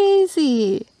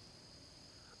crazy.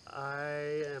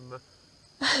 I am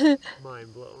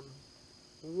mind blown.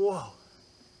 Whoa.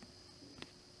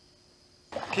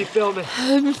 Keep filming.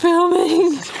 I'm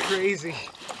filming. This is crazy.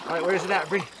 All right, where's it at,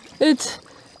 Bree? It's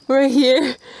right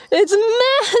here. It's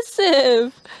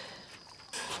massive.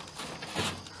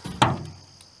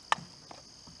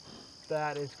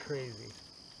 That is crazy.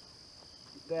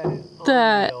 That is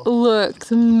That unreal.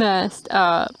 looks messed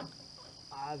up.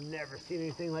 I've never seen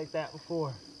anything like that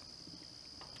before.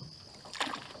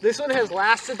 This one has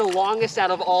lasted the longest out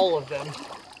of all of them.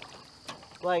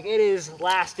 Like, it is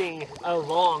lasting a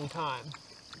long time.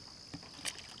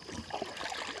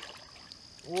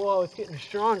 Whoa, it's getting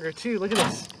stronger too. Look at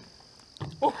this.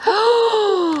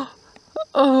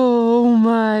 Oh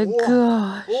my Whoa.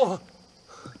 gosh. Whoa.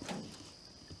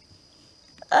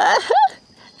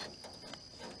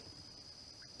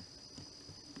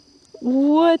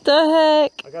 What the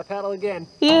heck? I gotta paddle again.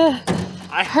 Yeah.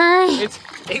 Hurry.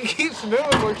 It keeps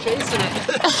moving. We're chasing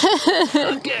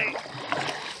it. Okay.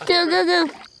 Go, go, go.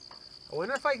 I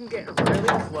wonder if I can get really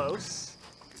close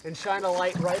and shine a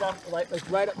light right up, like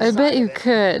right up. I the bet side you of it.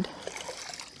 could.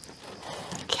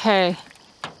 Okay.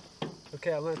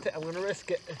 Okay, I'm gonna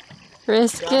risk it.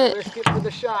 Risk Gotta it. risk it for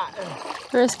the shot.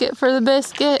 Risk it for the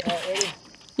biscuit. All right, ready?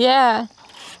 Yeah.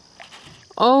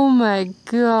 Oh my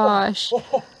gosh.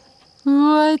 Oh,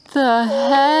 What the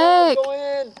heck?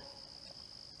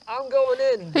 I'm going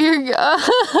in. You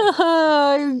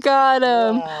got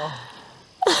him. Wow.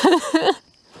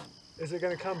 Is it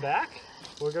gonna come back?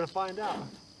 We're gonna find out.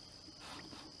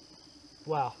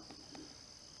 Wow.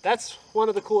 That's one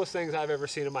of the coolest things I've ever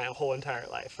seen in my whole entire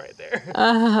life right there.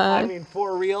 I mean,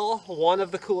 for real, one of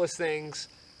the coolest things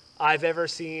I've ever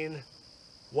seen.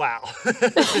 Wow.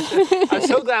 I'm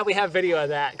so glad we have video of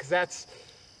that, because that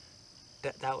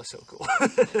was so cool.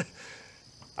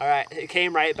 All right, it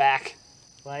came right back.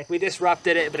 Like, we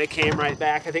disrupted it, but it came right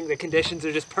back. I think the conditions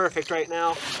are just perfect right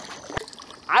now.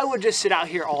 I would just sit out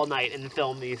here all night and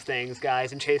film these things,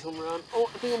 guys, and chase them around. Oh,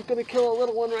 I think I'm gonna kill a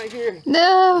little one right here.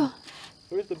 No.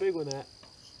 Where's the big one at?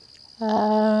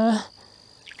 I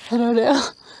don't know.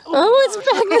 Oh, it's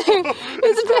back there.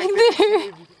 It's back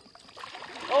there.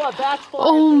 Oh, a bat's flying.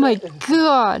 Oh my through it.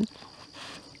 god.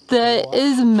 That What?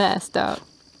 is messed up.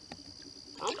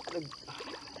 I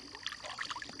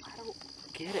don't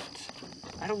get it.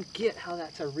 I don't get how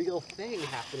that's a real thing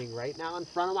happening right now in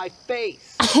front of my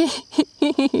face.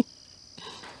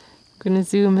 Gonna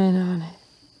zoom in on it.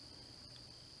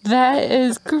 That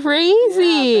is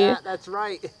crazy. Yeah, that's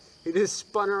right. He just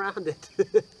spun around it.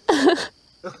 What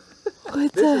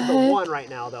This the is the heck? one right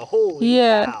now, though. Holy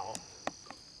Yeah. cow.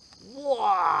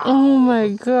 Wow. Oh my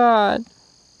god.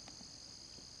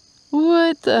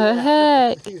 What the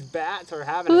heck? These bats are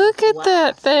having Look at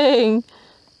that thing.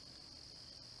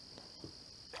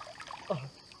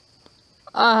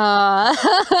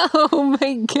 Oh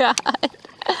my god.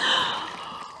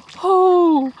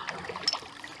 Oh.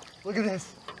 Look at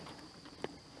this.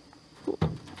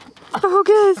 Oh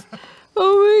guys.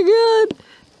 Oh my god.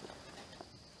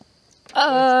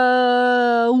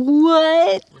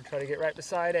 What? I'm gonna try to get right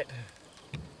beside it.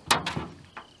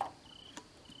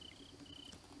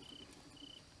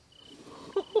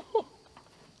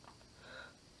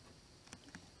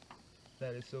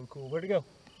 That is so cool. Where'd it go?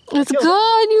 It's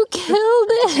gone. You killed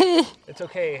it. It's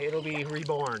okay. It'll be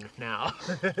reborn now.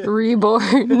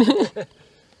 Reborn.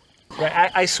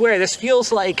 Right, I swear, this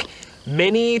feels like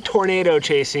mini tornado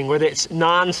chasing where it's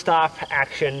non-stop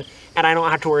action and I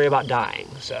don't have to worry about dying.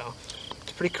 So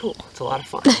it's pretty cool. It's a lot of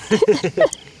fun.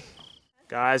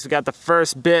 Guys, we got the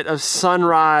first bit of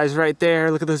sunrise right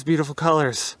there. Look at those beautiful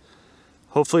colors.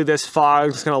 Hopefully this fog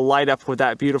is gonna light up with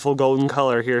that beautiful golden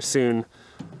color here soon.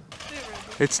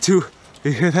 It's too,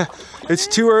 you hear that? It's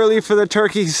too early for the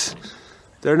turkeys.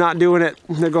 They're not doing it.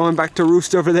 They're going back to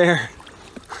roost over there.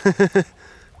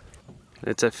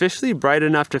 It's officially bright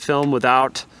enough to film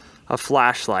without a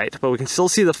flashlight, but we can still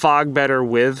see the fog better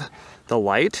with the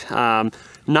light.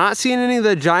 Not seeing any of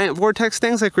the giant vortex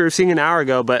things like we were seeing an hour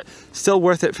ago, but still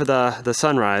worth it for the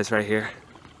sunrise right here.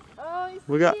 Oh,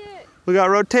 We got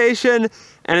rotation,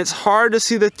 and it's hard to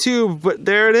see the tube, but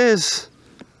there it is.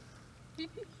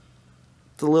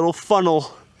 The little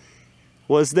funnel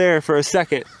was there for a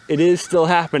second. It is still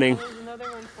happening. There's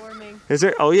another one forming. Is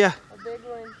there? Oh yeah. A big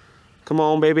one. Come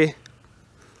on, baby.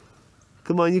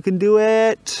 Come on, you can do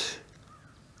it.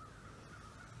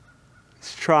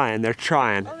 It's trying, they're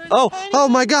trying. Oh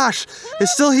my gosh,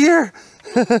 it's still here.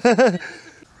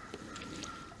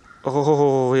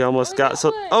 Oh, we almost got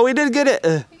so. Oh, we did get it. We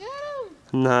got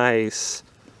him. Nice.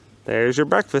 There's your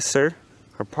breakfast, sir.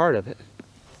 Or part of it.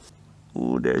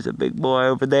 Ooh, there's a big boy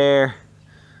over there.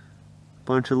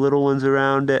 Bunch of little ones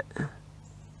around it.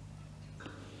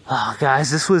 Oh,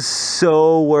 guys, this was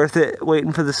so worth it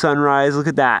waiting for the sunrise. Look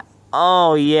at that.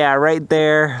 Oh, yeah, right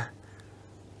there.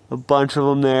 A bunch of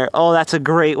them there. Oh, that's a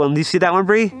great one. Do you see that one,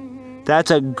 Bree? Mm-hmm.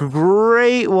 That's a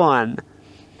great one.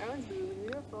 That one's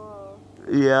beautiful.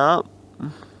 Yep.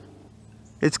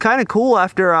 It's kind of cool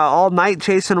after all night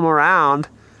chasing them around,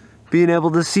 being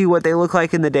able to see what they look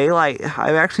like in the daylight.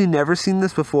 I've actually never seen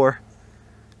this before.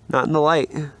 Not in the light.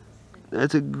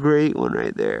 That's a great one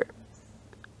right there.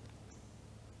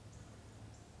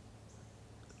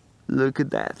 Look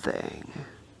at that thing.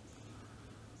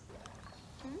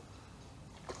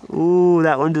 Ooh,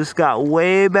 that one just got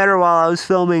way better while I was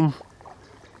filming.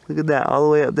 Look at that, all the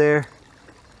way up there.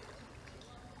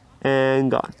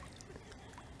 And gone.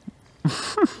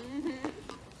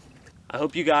 I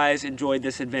hope you guys enjoyed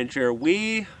this adventure.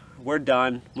 We're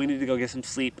done. We need to go get some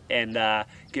sleep and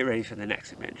get ready for the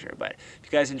next adventure. But if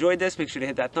you guys enjoyed this, make sure to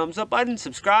hit that thumbs up button,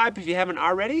 subscribe if you haven't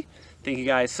already. Thank you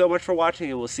guys so much for watching,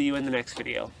 and we'll see you in the next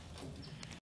video.